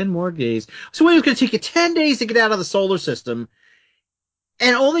take us 10 more days. So it was going to take you 10 days to get out of the solar system,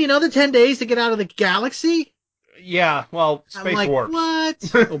 and only another 10 days to get out of the galaxy? Yeah, well, space warp. What?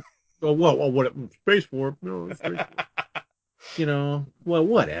 What? Space warp? No, space warp. Well,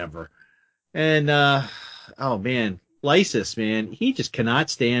 whatever. And, oh man, Lysis, man, he just cannot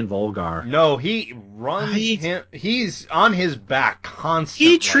stand Volgar. No, he runs he's on his back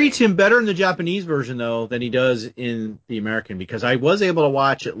constantly. He treats him better in the Japanese version, though, than he does in the American, because I was able to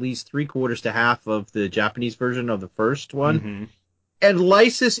watch at least 3/4 to half of the Japanese version of the first one. Mm-hmm. And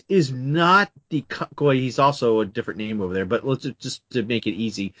Lysis is not he's also a different name over there, but let's just to make it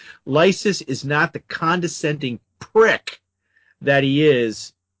easy. Lysis is not the condescending prick that he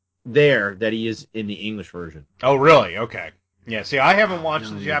is in the English version. Oh, really? Okay. Yeah, see, I haven't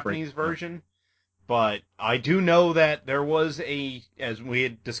watched the Japanese version, but I do know that there was as we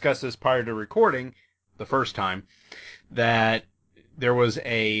had discussed this prior to recording, the first time, that there was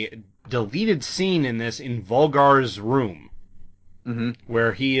a deleted scene in this in Volgar's room,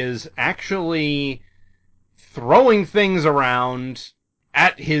 where he is actually throwing things around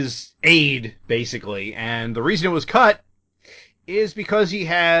at his aide, basically, and the reason it was cut is because he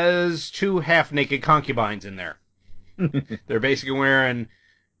has 2 half-naked concubines in there. They're basically wearing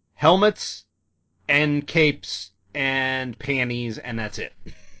helmets and capes and panties, and that's it.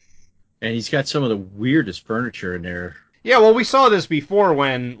 And he's got some of the weirdest furniture in there. Yeah, well, we saw this before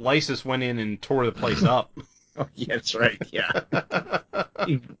when Lysis went in and tore the place up. Oh, yeah, that's right, yeah.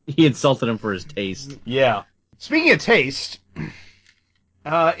 he insulted him for his taste. Yeah. Speaking of taste,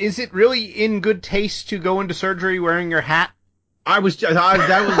 is it really in good taste to go into surgery wearing your hat? That was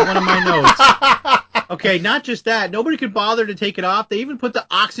one of my notes. Okay, not just that. Nobody could bother to take it off. They even put the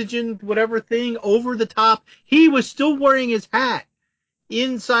oxygen whatever thing over the top. He was still wearing his hat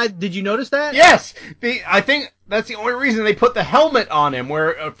inside. Did you notice that? Yes. I think that's the only reason they put the helmet on him,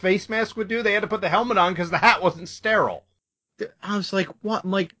 where a face mask would do. They had to put the helmet on because the hat wasn't sterile. I was like, what?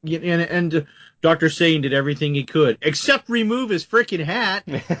 I'm like, and Dr. Sane did everything he could except remove his freaking hat.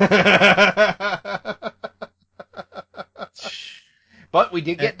 But we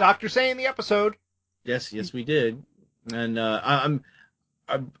did get Dr. Say in the episode. Yes, we did. And I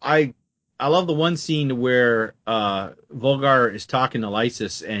love the one scene where Volgar is talking to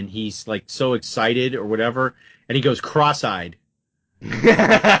Lysis and he's like so excited or whatever, and he goes cross-eyed. He's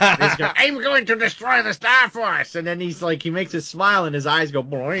going, I'm going to destroy the Star Force, and then he makes a smile and his eyes go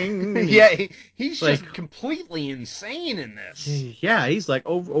boing. Yeah, he's just completely insane in this. Yeah, he's like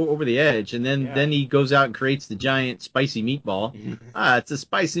over the edge, and then he goes out and creates the giant spicy meatball. It's a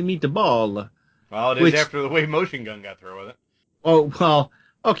spicy meatball. Well, it is after the way Motion Gun got through with it. Oh, well,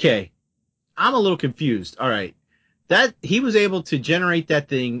 okay. I'm a little confused. All right. That he was able to generate that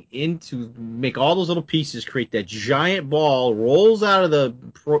thing make all those little pieces, create that giant ball, rolls out of the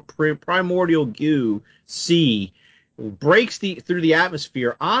primordial goo sea, breaks through the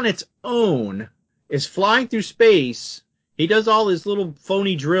atmosphere on its own, is flying through space. He does all his little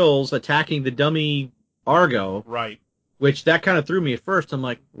phony drills attacking the dummy Argo. Right. Which that kind of threw me at first. I'm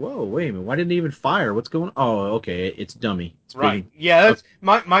like, whoa, wait a minute. Why didn't he even fire? What's going on? Oh, okay. It's dummy. It's right. Yeah, that's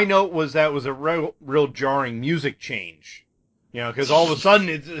my note was that was a real jarring music change. Because all of a sudden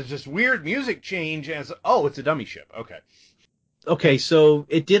it's this weird music change as, it's a dummy ship. Okay. Okay, so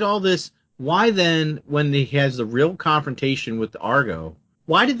it did all this. Why then, when he has the real confrontation with the Argo,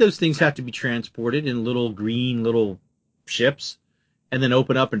 why did those things have to be transported in little green ships and then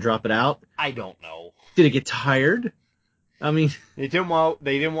open up and drop it out? I don't know. Did it get tired? I mean, they didn't want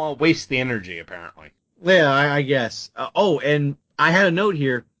to waste the energy, apparently. Yeah, I guess. And I had a note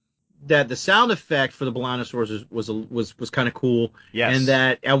here. that the sound effect for the Balanosaurus was kind of cool. Yes. And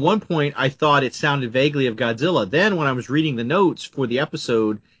that at one point I thought it sounded vaguely of Godzilla. Then when I was reading the notes for the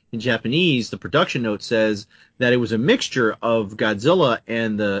episode in Japanese, the production note says that it was a mixture of Godzilla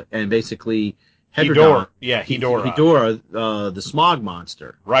and basically Hedorah. Hedorah. Hedorah. The smog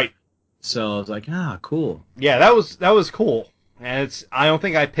monster. Right. So I was like, cool. Yeah, that was cool. And I don't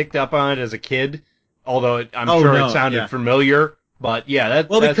think I picked up on it as a kid, although I'm sure it sounded familiar. But yeah, that's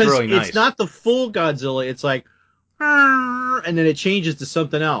really nice. Well, because it's not the full Godzilla. It's like, and then it changes to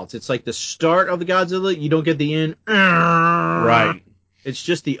something else. It's like the start of the Godzilla. You don't get the end. Right. It's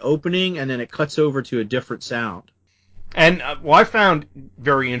just the opening, and then it cuts over to a different sound. And what I found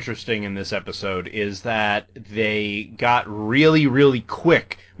very interesting in this episode is that they got really, really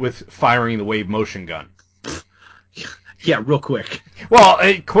quick with firing the wave motion gun. Yeah, real quick. Well,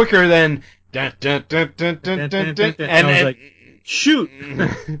 quicker than... Dun, dun, dun, dun, dun, dun, dun, and I was like, shoot!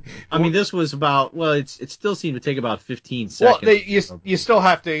 I mean, this was about, it still seemed to take about 15 seconds. Well, you still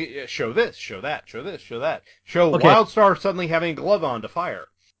have to show this, show that, show this, show that. Show Wildstar suddenly having a glove on to fire.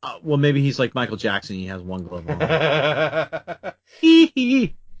 Well, maybe he's like Michael Jackson. He has one glove on.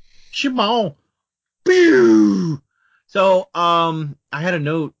 Hee Shimon. Pew! So, I had a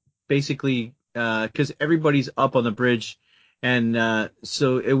note, basically, because everybody's up on the bridge, and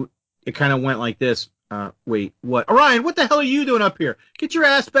so it kind of went like this. Wait, what? Orion, what the hell are you doing up here? Get your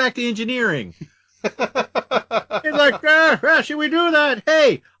ass back to engineering. He's like, should we do that?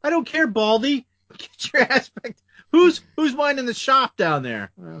 Hey, I don't care, Baldy. Get your ass back. Who's minding the shop down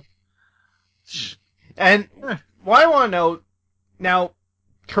there? And what I want to know, now,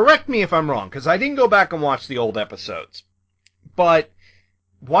 correct me if I'm wrong, because I didn't go back and watch the old episodes, but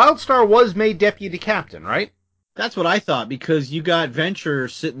Wildstar was made deputy captain, right? That's what I thought, because you got Venture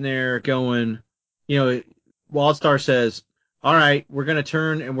sitting there going, Wildstar says, all right, we're going to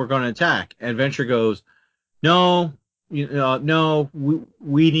turn and we're going to attack. And Venture goes, no, we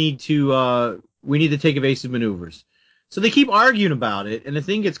need to take evasive maneuvers. So they keep arguing about it, and the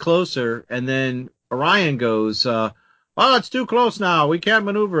thing gets closer, and then Orion goes, it's too close now. We can't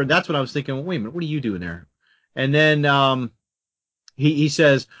maneuver. And that's when I was thinking, well, wait a minute, what are you doing there? And then he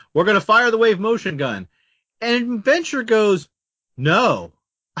says, we're going to fire the wave motion gun. And Venture goes, no.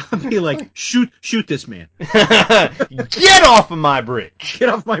 I'll be like, shoot this man. Get off of my bridge. Get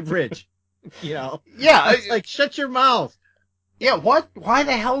off my bridge. Yeah. It's like, shut your mouth. Yeah, what? Why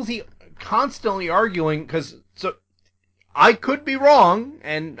the hell is he constantly arguing? Because I could be wrong,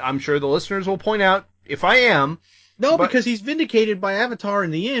 and I'm sure the listeners will point out if I am. No, because he's vindicated by Avatar in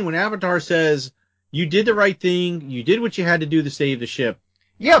the end when Avatar says, you did the right thing, you did what you had to do to save the ship.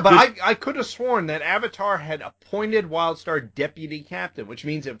 Yeah, but I could have sworn that Avatar had appointed Wildstar deputy captain, which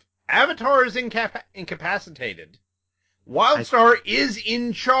means if Avatar is incapacitated, Wildstar is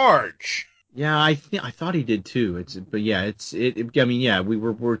in charge. Yeah, I thought he did too. We've had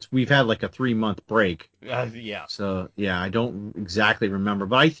like a 3-month break. Yeah. So yeah, I don't exactly remember,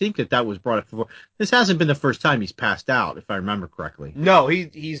 but I think that was brought up before. This hasn't been the first time he's passed out, if I remember correctly. No,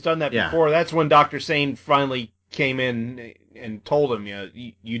 he's done that before. That's when Dr. Sane finally came in and told him,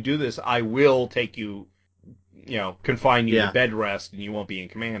 you do this, I will take you, confine you to bed rest, and you won't be in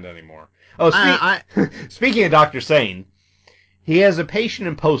command anymore. Oh, speaking of Dr. Sane, he has a patient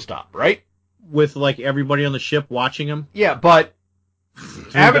in post-op, right? With like everybody on the ship watching him. Yeah, but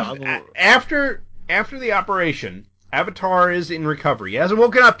after the operation, Avatar is in recovery. He hasn't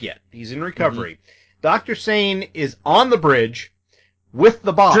woken up yet. He's in recovery. Mm-hmm. Dr. Sane is on the bridge with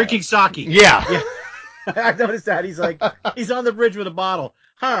the bottle, drinking sake. Yeah. I noticed that. He's like, he's on the bridge with a bottle.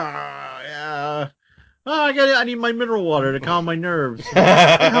 I need my mineral water to calm my nerves. What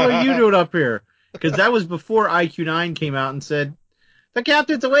the hell are you doing up here? Because that was before IQ9 came out and said, the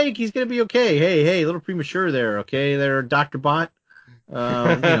captain's awake. He's going to be okay. Hey, a little premature there. Okay, there, Dr. Bot.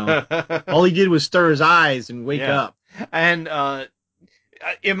 All he did was stir his eyes and wake up. And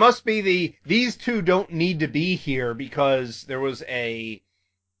it must be these two don't need to be here because there was a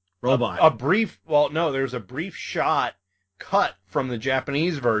robot. There's a brief shot cut from the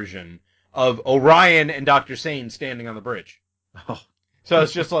Japanese version of Orion and Dr. Sane standing on the bridge. Oh. So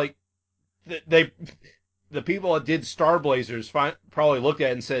it's just like the people that did Star Blazers probably looked at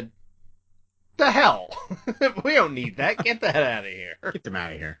it and said, the hell? We don't need that. Get that out of here. Get them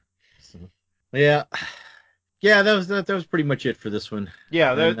out of here. Yeah. Yeah, that was pretty much it for this one.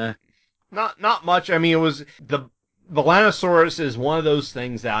 Yeah, not much. I mean, it was the Balanosaurus is one of those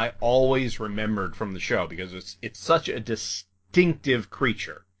things that I always remembered from the show because it's such a distinctive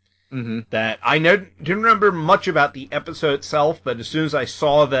creature. Mm-hmm. That I didn't remember much about the episode itself, but as soon as I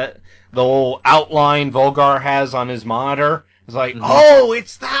saw that the little outline Volgar has on his monitor, It's like, Mhm. oh,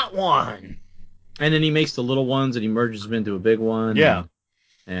 it's that one. And then he makes the little ones and he merges them into a big one. Yeah.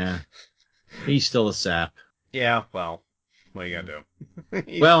 Yeah. He's still a sap. Yeah, well, what are you gonna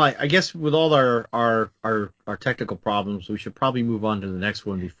do? Well, I guess with all our technical problems, we should probably move on to the next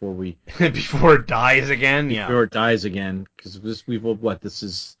one before Before it dies again, yeah. it dies again. Because we're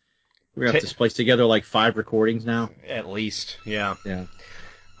gonna have to splice together like 5 recordings now. At least, yeah. Yeah.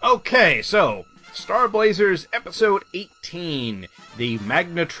 Okay, so Star Blazers episode 18, the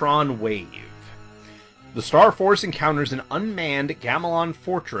Magnetron Wave. The Star Force encounters an unmanned Gamelon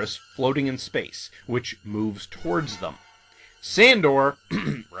fortress floating in space, which moves towards them. Sandor,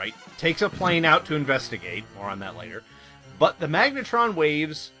 takes a plane out to investigate, more on that later, but the magnetron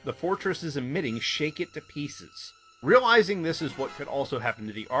waves the fortress is emitting shake it to pieces. Realizing this is what could also happen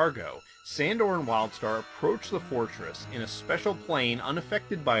to the Argo, Sandor and Wildstar approach the fortress in a special plane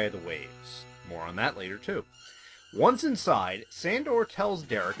unaffected by the waves. More on that later too. Once inside, Sandor tells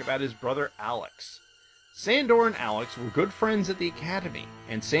Derek about his brother Alex. Sandor and Alex were good friends at the Academy,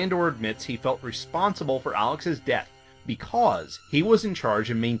 and Sandor admits he felt responsible for Alex's death because he was in charge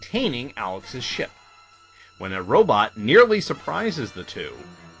of maintaining Alex's ship. When a robot nearly surprises the two...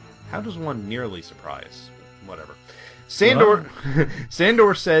 How does one nearly surprise? Whatever.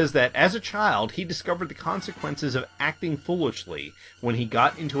 Sandor says that as a child, he discovered the consequences of acting foolishly when he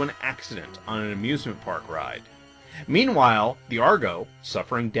got into an accident on an amusement park ride. Meanwhile, the Argo,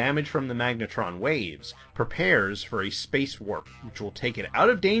 suffering damage from the magnetron waves, prepares for a space warp which will take it out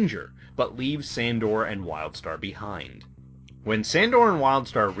of danger, but leaves Sandor and Wildstar behind. When Sandor and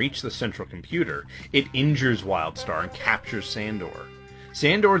Wildstar reach the central computer, it injures Wildstar and captures Sandor.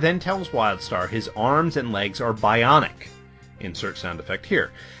 Sandor then tells Wildstar his arms and legs are bionic, insert sound effect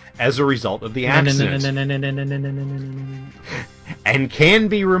here, as a result of the accident, and can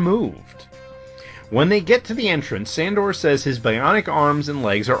be removed. When they get to the entrance, Sandor says his bionic arms and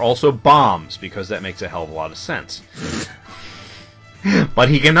legs are also bombs, because that makes a hell of a lot of sense. But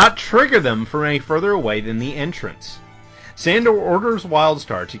he cannot trigger them from any further away than the entrance. Sandor orders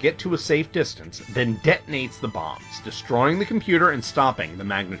Wildstar to get to a safe distance, then detonates the bombs, destroying the computer and stopping the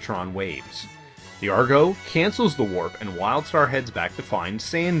magnetron waves. The Argo cancels the warp, and Wildstar heads back to find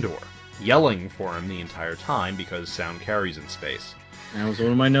Sandor, yelling for him the entire time because sound carries in space. That was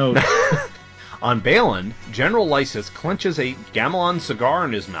one of my notes. On Balin, General Lysis clenches a Gamelon cigar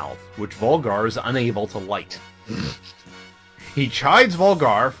in his mouth, which Volgar is unable to light. He chides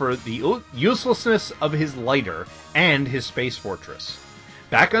Volgar for the uselessness of his lighter and his space fortress.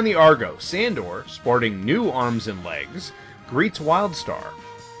 Back on the Argo, Sandor, sporting new arms and legs, greets Wildstar.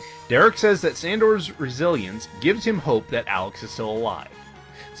 Derek says that Sandor's resilience gives him hope that Alex is still alive.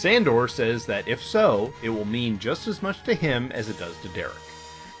 Sandor says that if so, it will mean just as much to him as it does to Derek.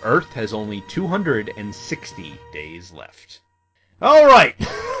 Earth has only 260 days left. All right.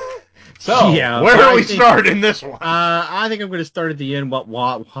 So, yeah, where do we start in this one? I think I'm going to start at the end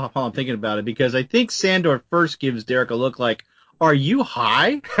while I'm thinking about it, because I think Sandor first gives Derek a look like, are you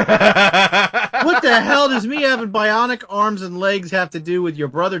high? What the hell does me having bionic arms and legs have to do with your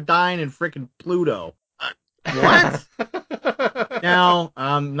brother dying in frickin' Pluto? What? Now,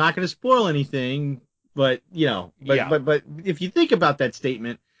 I'm not going to spoil anything, but, but if you think about that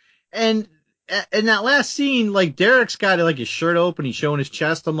statement, and in that last scene, like, Derek's got, like, his shirt open, he's showing his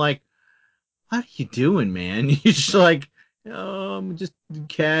chest, I'm like, what are you doing, man? He's just like, just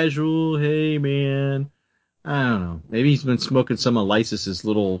casual, hey, man. I don't know. Maybe he's been smoking some of Lysis's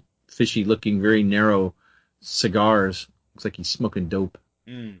little fishy-looking, very narrow cigars. Looks like he's smoking dope.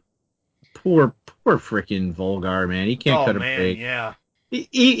 Mm. Poor frickin' Volgar, man. He can't cut a break. Yeah.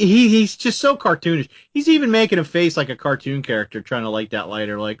 He's just so cartoonish. He's even making a face like a cartoon character trying to light that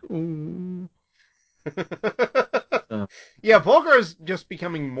lighter, like, ooh. Yeah, Volgar is just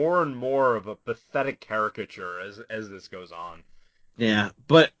becoming more and more of a pathetic caricature as this goes on. Yeah,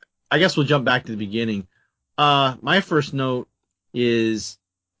 but I guess we'll jump back to the beginning. My first note is,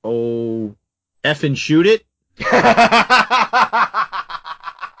 effing shoot it.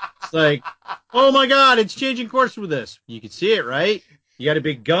 It's like, oh my god, it's changing course with this. You can see it, right? You got a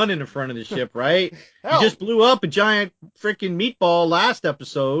big gun in the front of the ship, right? You just blew up a giant freaking meatball last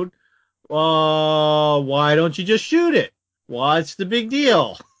episode. Why don't you just shoot it? What's the big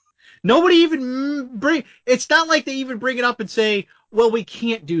deal? Nobody even it's not like they even bring it up and say, well, we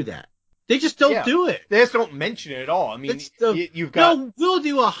can't do that. They just don't do it. They just don't mention it at all. I mean, you've got... No, we'll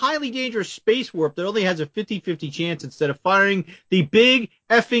do a highly dangerous space warp that only has a 50-50 chance instead of firing the big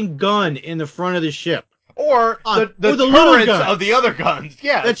effing gun in the front of the ship. Or the turrets of the other guns.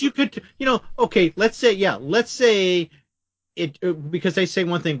 Yeah. That you could, okay, let's say it, because they say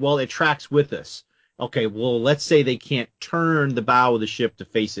one thing, well, it tracks with us. Okay, well, let's say they can't turn the bow of the ship to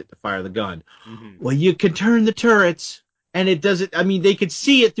face it to fire the gun. Mm-hmm. Well, you can turn the turrets, and it doesn't. I mean, they could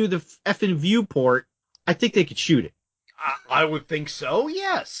see it through the effing viewport. I think they could shoot it. I would think so,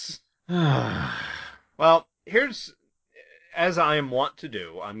 yes. Well, here's, as I am wont to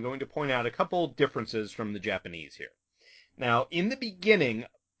do, I'm going to point out a couple differences from the Japanese here. Now, in the beginning,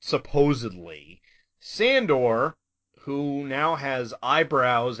 supposedly, Sandor, who now has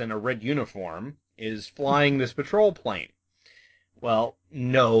eyebrows and a red uniform, is flying this patrol plane. Well,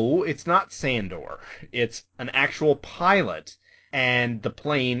 no, it's not Sandor. It's an actual pilot, and the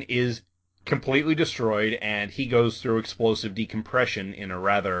plane is completely destroyed, and he goes through explosive decompression in a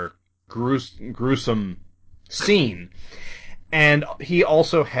rather gruesome scene. And he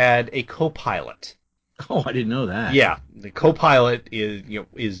also had a co-pilot. Oh, I didn't know that. Yeah, the co-pilot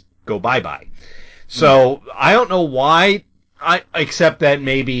is go bye-bye. So I don't know why, except that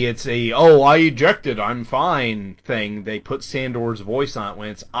maybe it's I ejected, I'm fine thing. They put Sandor's voice on it when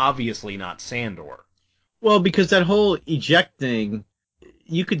it's obviously not Sandor. Well, because that whole eject thing,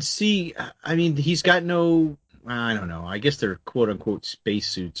 you could see. I mean, he's got no. I don't know. I guess their quote unquote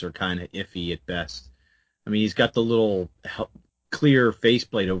spacesuits are kind of iffy at best. I mean, he's got the little clear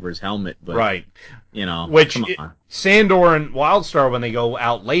faceplate over his helmet, but Right. Which come on. Sandor and Wildstar, when they go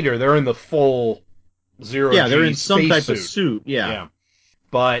out later, they're in the full zero-G Yeah, they're in some type suit. of suit. Yeah.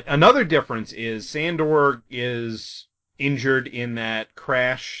 But another difference is Sandor is injured in that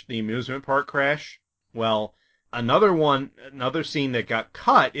crash, the amusement park crash. Well, another scene that got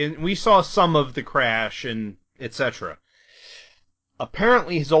cut, and we saw some of the crash and etc.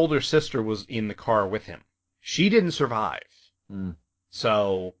 Apparently, his older sister was in the car with him. She didn't survive. Mm.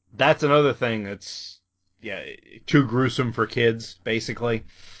 So that's another thing that's too gruesome for kids, basically.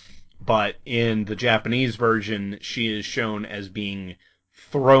 But in the Japanese version, she is shown as being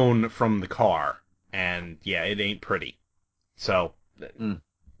thrown from the car, and it ain't pretty. So,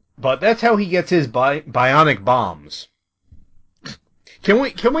 but that's how he gets his bionic bombs. Can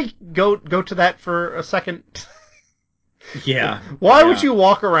we go to that for a second? Yeah. Why would you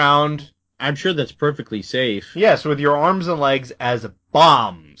walk around? I'm sure that's perfectly safe. Yes, with your arms and legs as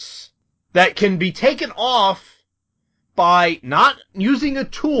bombs that can be taken off by not using a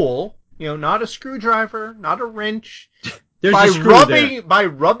tool, not a screwdriver, not a wrench. There's by a screw there. By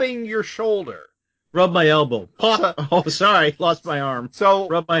rubbing your shoulder. Rub my elbow. Pop. Oh, sorry, lost my arm. So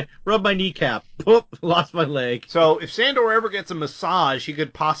rub my kneecap. Poop, lost my leg. So if Sandor ever gets a massage, he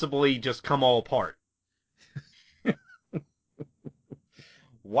could possibly just come all apart.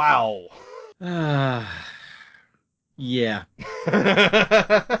 Wow. Yeah.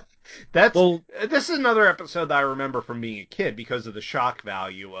 This is another episode that I remember from being a kid because of the shock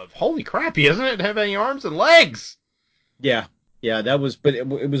value of, holy crap, he doesn't have any arms and legs. Yeah, that was, but it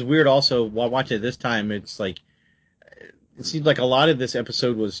was weird also while watching it this time. It's like, it seemed like a lot of this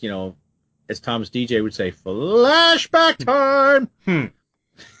episode was, as Thomas DJ would say, flashback time.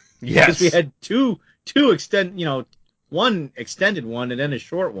 Yes. Because we had two one extended one and then a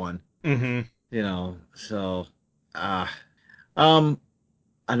short one. Mm-hmm. So,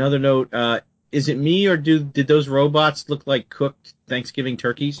 another note, is it me or did those robots look like cooked Thanksgiving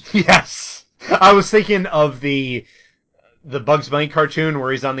turkeys? Yes. I was thinking of the Bugs Bunny cartoon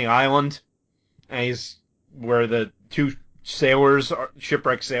where he's on the island and where the two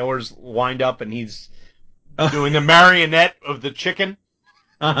shipwrecked sailors wind up and he's doing the marionette of the chicken.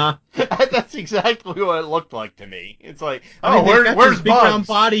 Uh-huh. That's exactly what it looked like to me. It's like, where's Bugs? Big round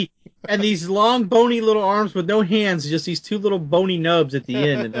body and these long bony little arms with no hands, just these two little bony nubs at the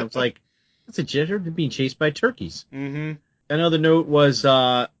end. And I was like, that's a jitter being chased by turkeys. Mm-hmm. Another note was,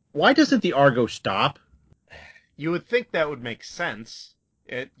 why doesn't the Argo stop? You would think that would make sense.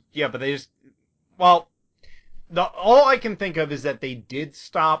 But they just, all I can think of is that they did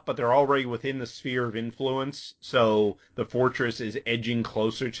stop, but they're already within the sphere of influence, so the fortress is edging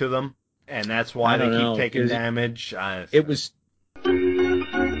closer to them, and that's why they keep taking damage. It was...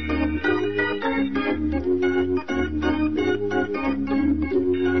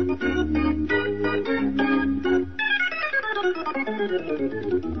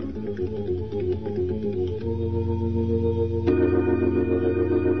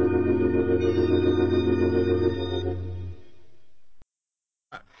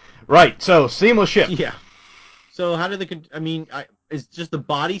 Right, so seamless ship. Yeah. So how do is just the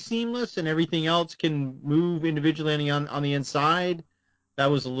body seamless and everything else can move individually on the inside? That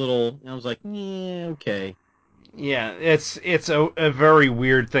was a little... I was like, yeah, okay. Yeah, it's a very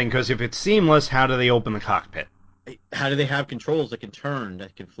weird thing, because if it's seamless, how do they open the cockpit? How do they have controls that can turn,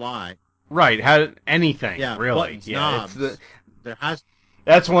 that can fly? Right, anything, really. Buttons, knobs. There has...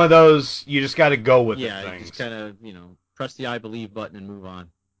 That's one of those you just got to go with it Yeah, you things. just kind of, press the I believe button and move on.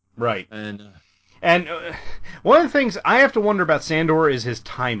 Right. And One of the things I have to wonder about Sandor is his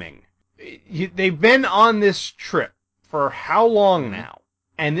timing. They've been on this trip for how long now?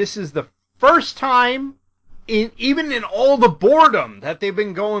 And this is the first time, even in all the boredom that they've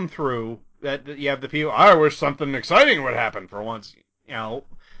been going through, that you have the people, I wish something exciting would happen for once.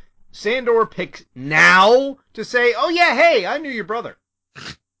 Sandor picks now to say, oh yeah, hey, I knew your brother.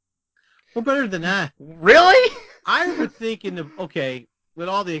 well, better than that. Really? I would think with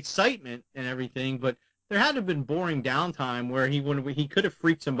all the excitement and everything, but there had to have been boring downtime where he could have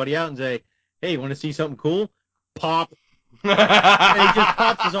freaked somebody out and say, hey, want to see something cool? Pop. And he just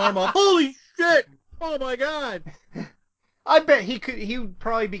pops his arm off. Holy shit! Oh my god! I bet he would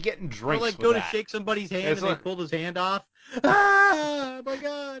probably be getting drinks Or with go that. to shake somebody's hand It's and like- they pulled his hand off. Ah, my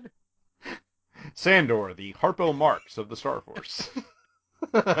god! Sandor, the Harpo Marx of the Star Force.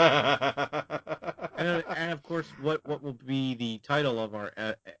 And of course, what will be the title of our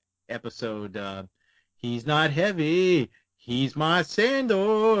episode? He's not heavy. He's my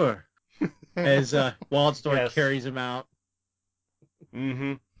Sandor. As Wildstorm Yes. carries him out.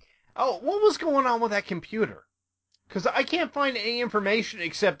 Mm-hmm. Oh, what was going on with that computer? Because I can't find any information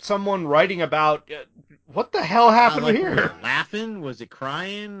except someone writing about what the hell happened Was here. it laughing? Was it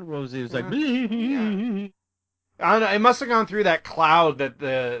crying? Was it like? Yeah. I don't know. It must have gone through that cloud that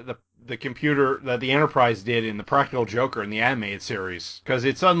the computer that the Enterprise did in the Practical Joker in the animated series. Because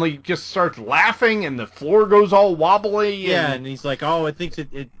it suddenly just starts laughing and the floor goes all wobbly. Yeah, and he's like, "Oh, it thinks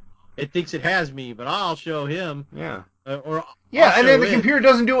it thinks it has me, but I'll show him." Yeah. Or Yeah, I'll and then show the it. computer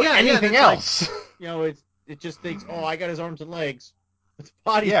doesn't do Yeah, anything it's else. it just thinks, "Oh, I got his arms and legs. His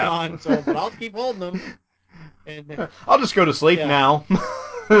body's Yeah. gone, but I'll keep holding him." And I'll just go to sleep Yeah. now.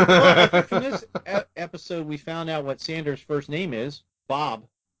 well, I think from this episode we found out what Sandor's first name is, Bob.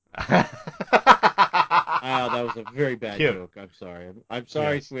 Oh, that was a very bad Cute. joke. I'm sorry. I'm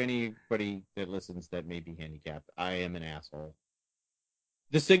sorry Yes. to anybody that listens that may be handicapped. I am an asshole.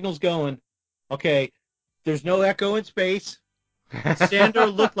 The signal's going. Okay, there's no echo in space. Sandor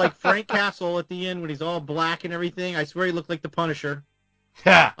looked like Frank Castle at the end when he's all black and everything. I swear he looked like the Punisher.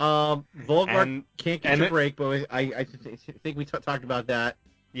 Volgar can't catch a break, but I think we talked about that.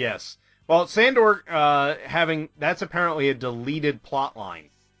 Yes. Well, Sandor that's apparently a deleted plot line.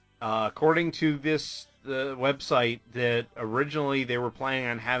 According to the website, that originally they were planning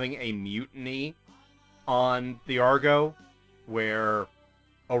on having a mutiny on the Argo, where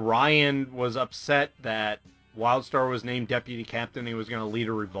Orion was upset that Wildstar was named deputy captain and he was going to lead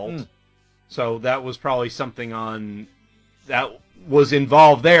a revolt. So that was probably something that was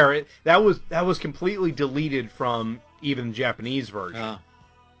involved there. That was completely deleted from even the Japanese version.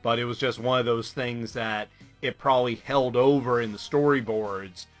 But it was just one of those things that it probably held over in the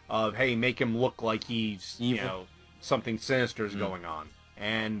storyboards of, hey, make him look like he's, something sinister is going on.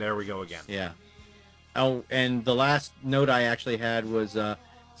 And there we go again. Yeah. Oh, and the last note I actually had was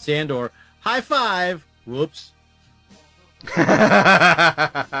Sandor, high five. Whoops.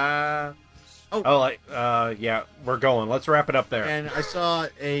 Yeah, we're going. Let's wrap it up there. And I saw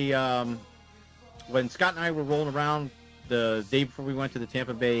when Scott and I were rolling around the day before we went to the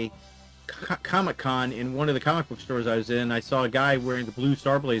Tampa Bay Comic-Con, in one of the comic book stores I was in, I saw a guy wearing the blue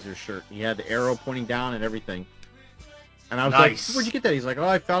Star Blazers shirt. He had the arrow pointing down and everything. And I was like, where'd you get that? He's like, oh,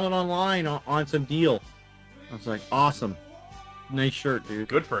 I found it online on some deal. I was like, awesome. Nice shirt, dude.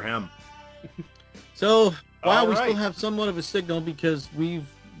 Good for him. So, we still have somewhat of a signal because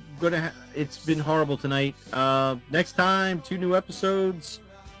it's been horrible tonight. Next time, 2 new episodes.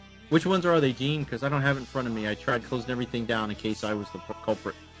 Which ones are they, Gene? Because I don't have it in front of me. I tried closing everything down in case I was the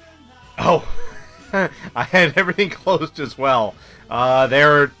culprit. Oh, I had everything closed as well.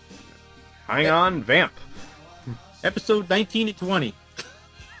 Hang on, Vamp. Episode 19 and 20.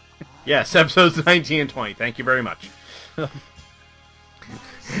 Yes, episodes 19 and 20. Thank you very much.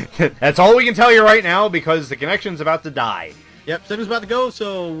 That's all we can tell you right now because the connection's about to die. Yep, signal's about to go,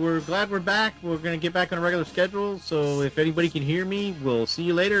 so we're glad we're back. We're going to get back on a regular schedule, so if anybody can hear me, we'll see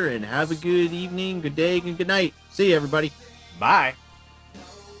you later, and have a good evening, good day, and good night. See you, everybody. Bye.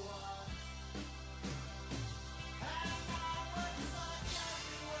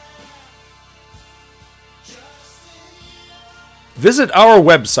 Visit our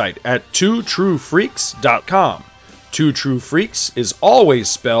website at twotruefreaks.com. Two True Freaks is always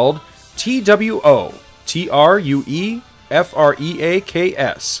spelled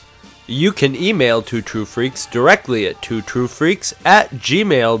TWOTRUEFREAKS. You can email Two True Freaks directly at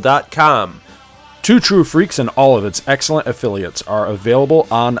twotruefreaks@gmail.com. Two True Freaks and all of its excellent affiliates are available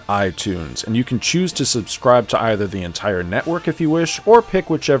on iTunes, and you can choose to subscribe to either the entire network if you wish, or pick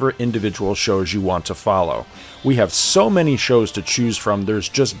whichever individual shows you want to follow. We have so many shows to choose from, there's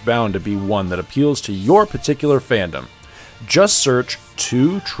just bound to be one that appeals to your particular fandom. Just search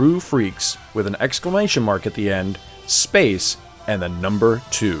Two True Freaks with an exclamation mark at the end, space, and the number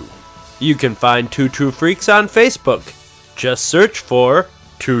 2. You can find Two True Freaks on Facebook. Just search for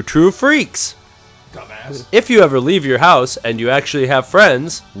Two True Freaks. Dumbass. If you ever leave your house and you actually have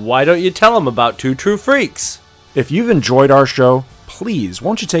friends, why don't you tell them about Two True Freaks? If you've enjoyed our show, please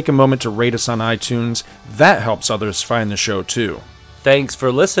won't you take a moment to rate us on iTunes? That helps others find the show too. Thanks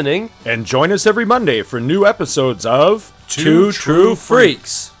for listening. And join us every Monday for new episodes of Two True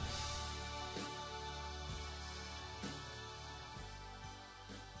Freaks.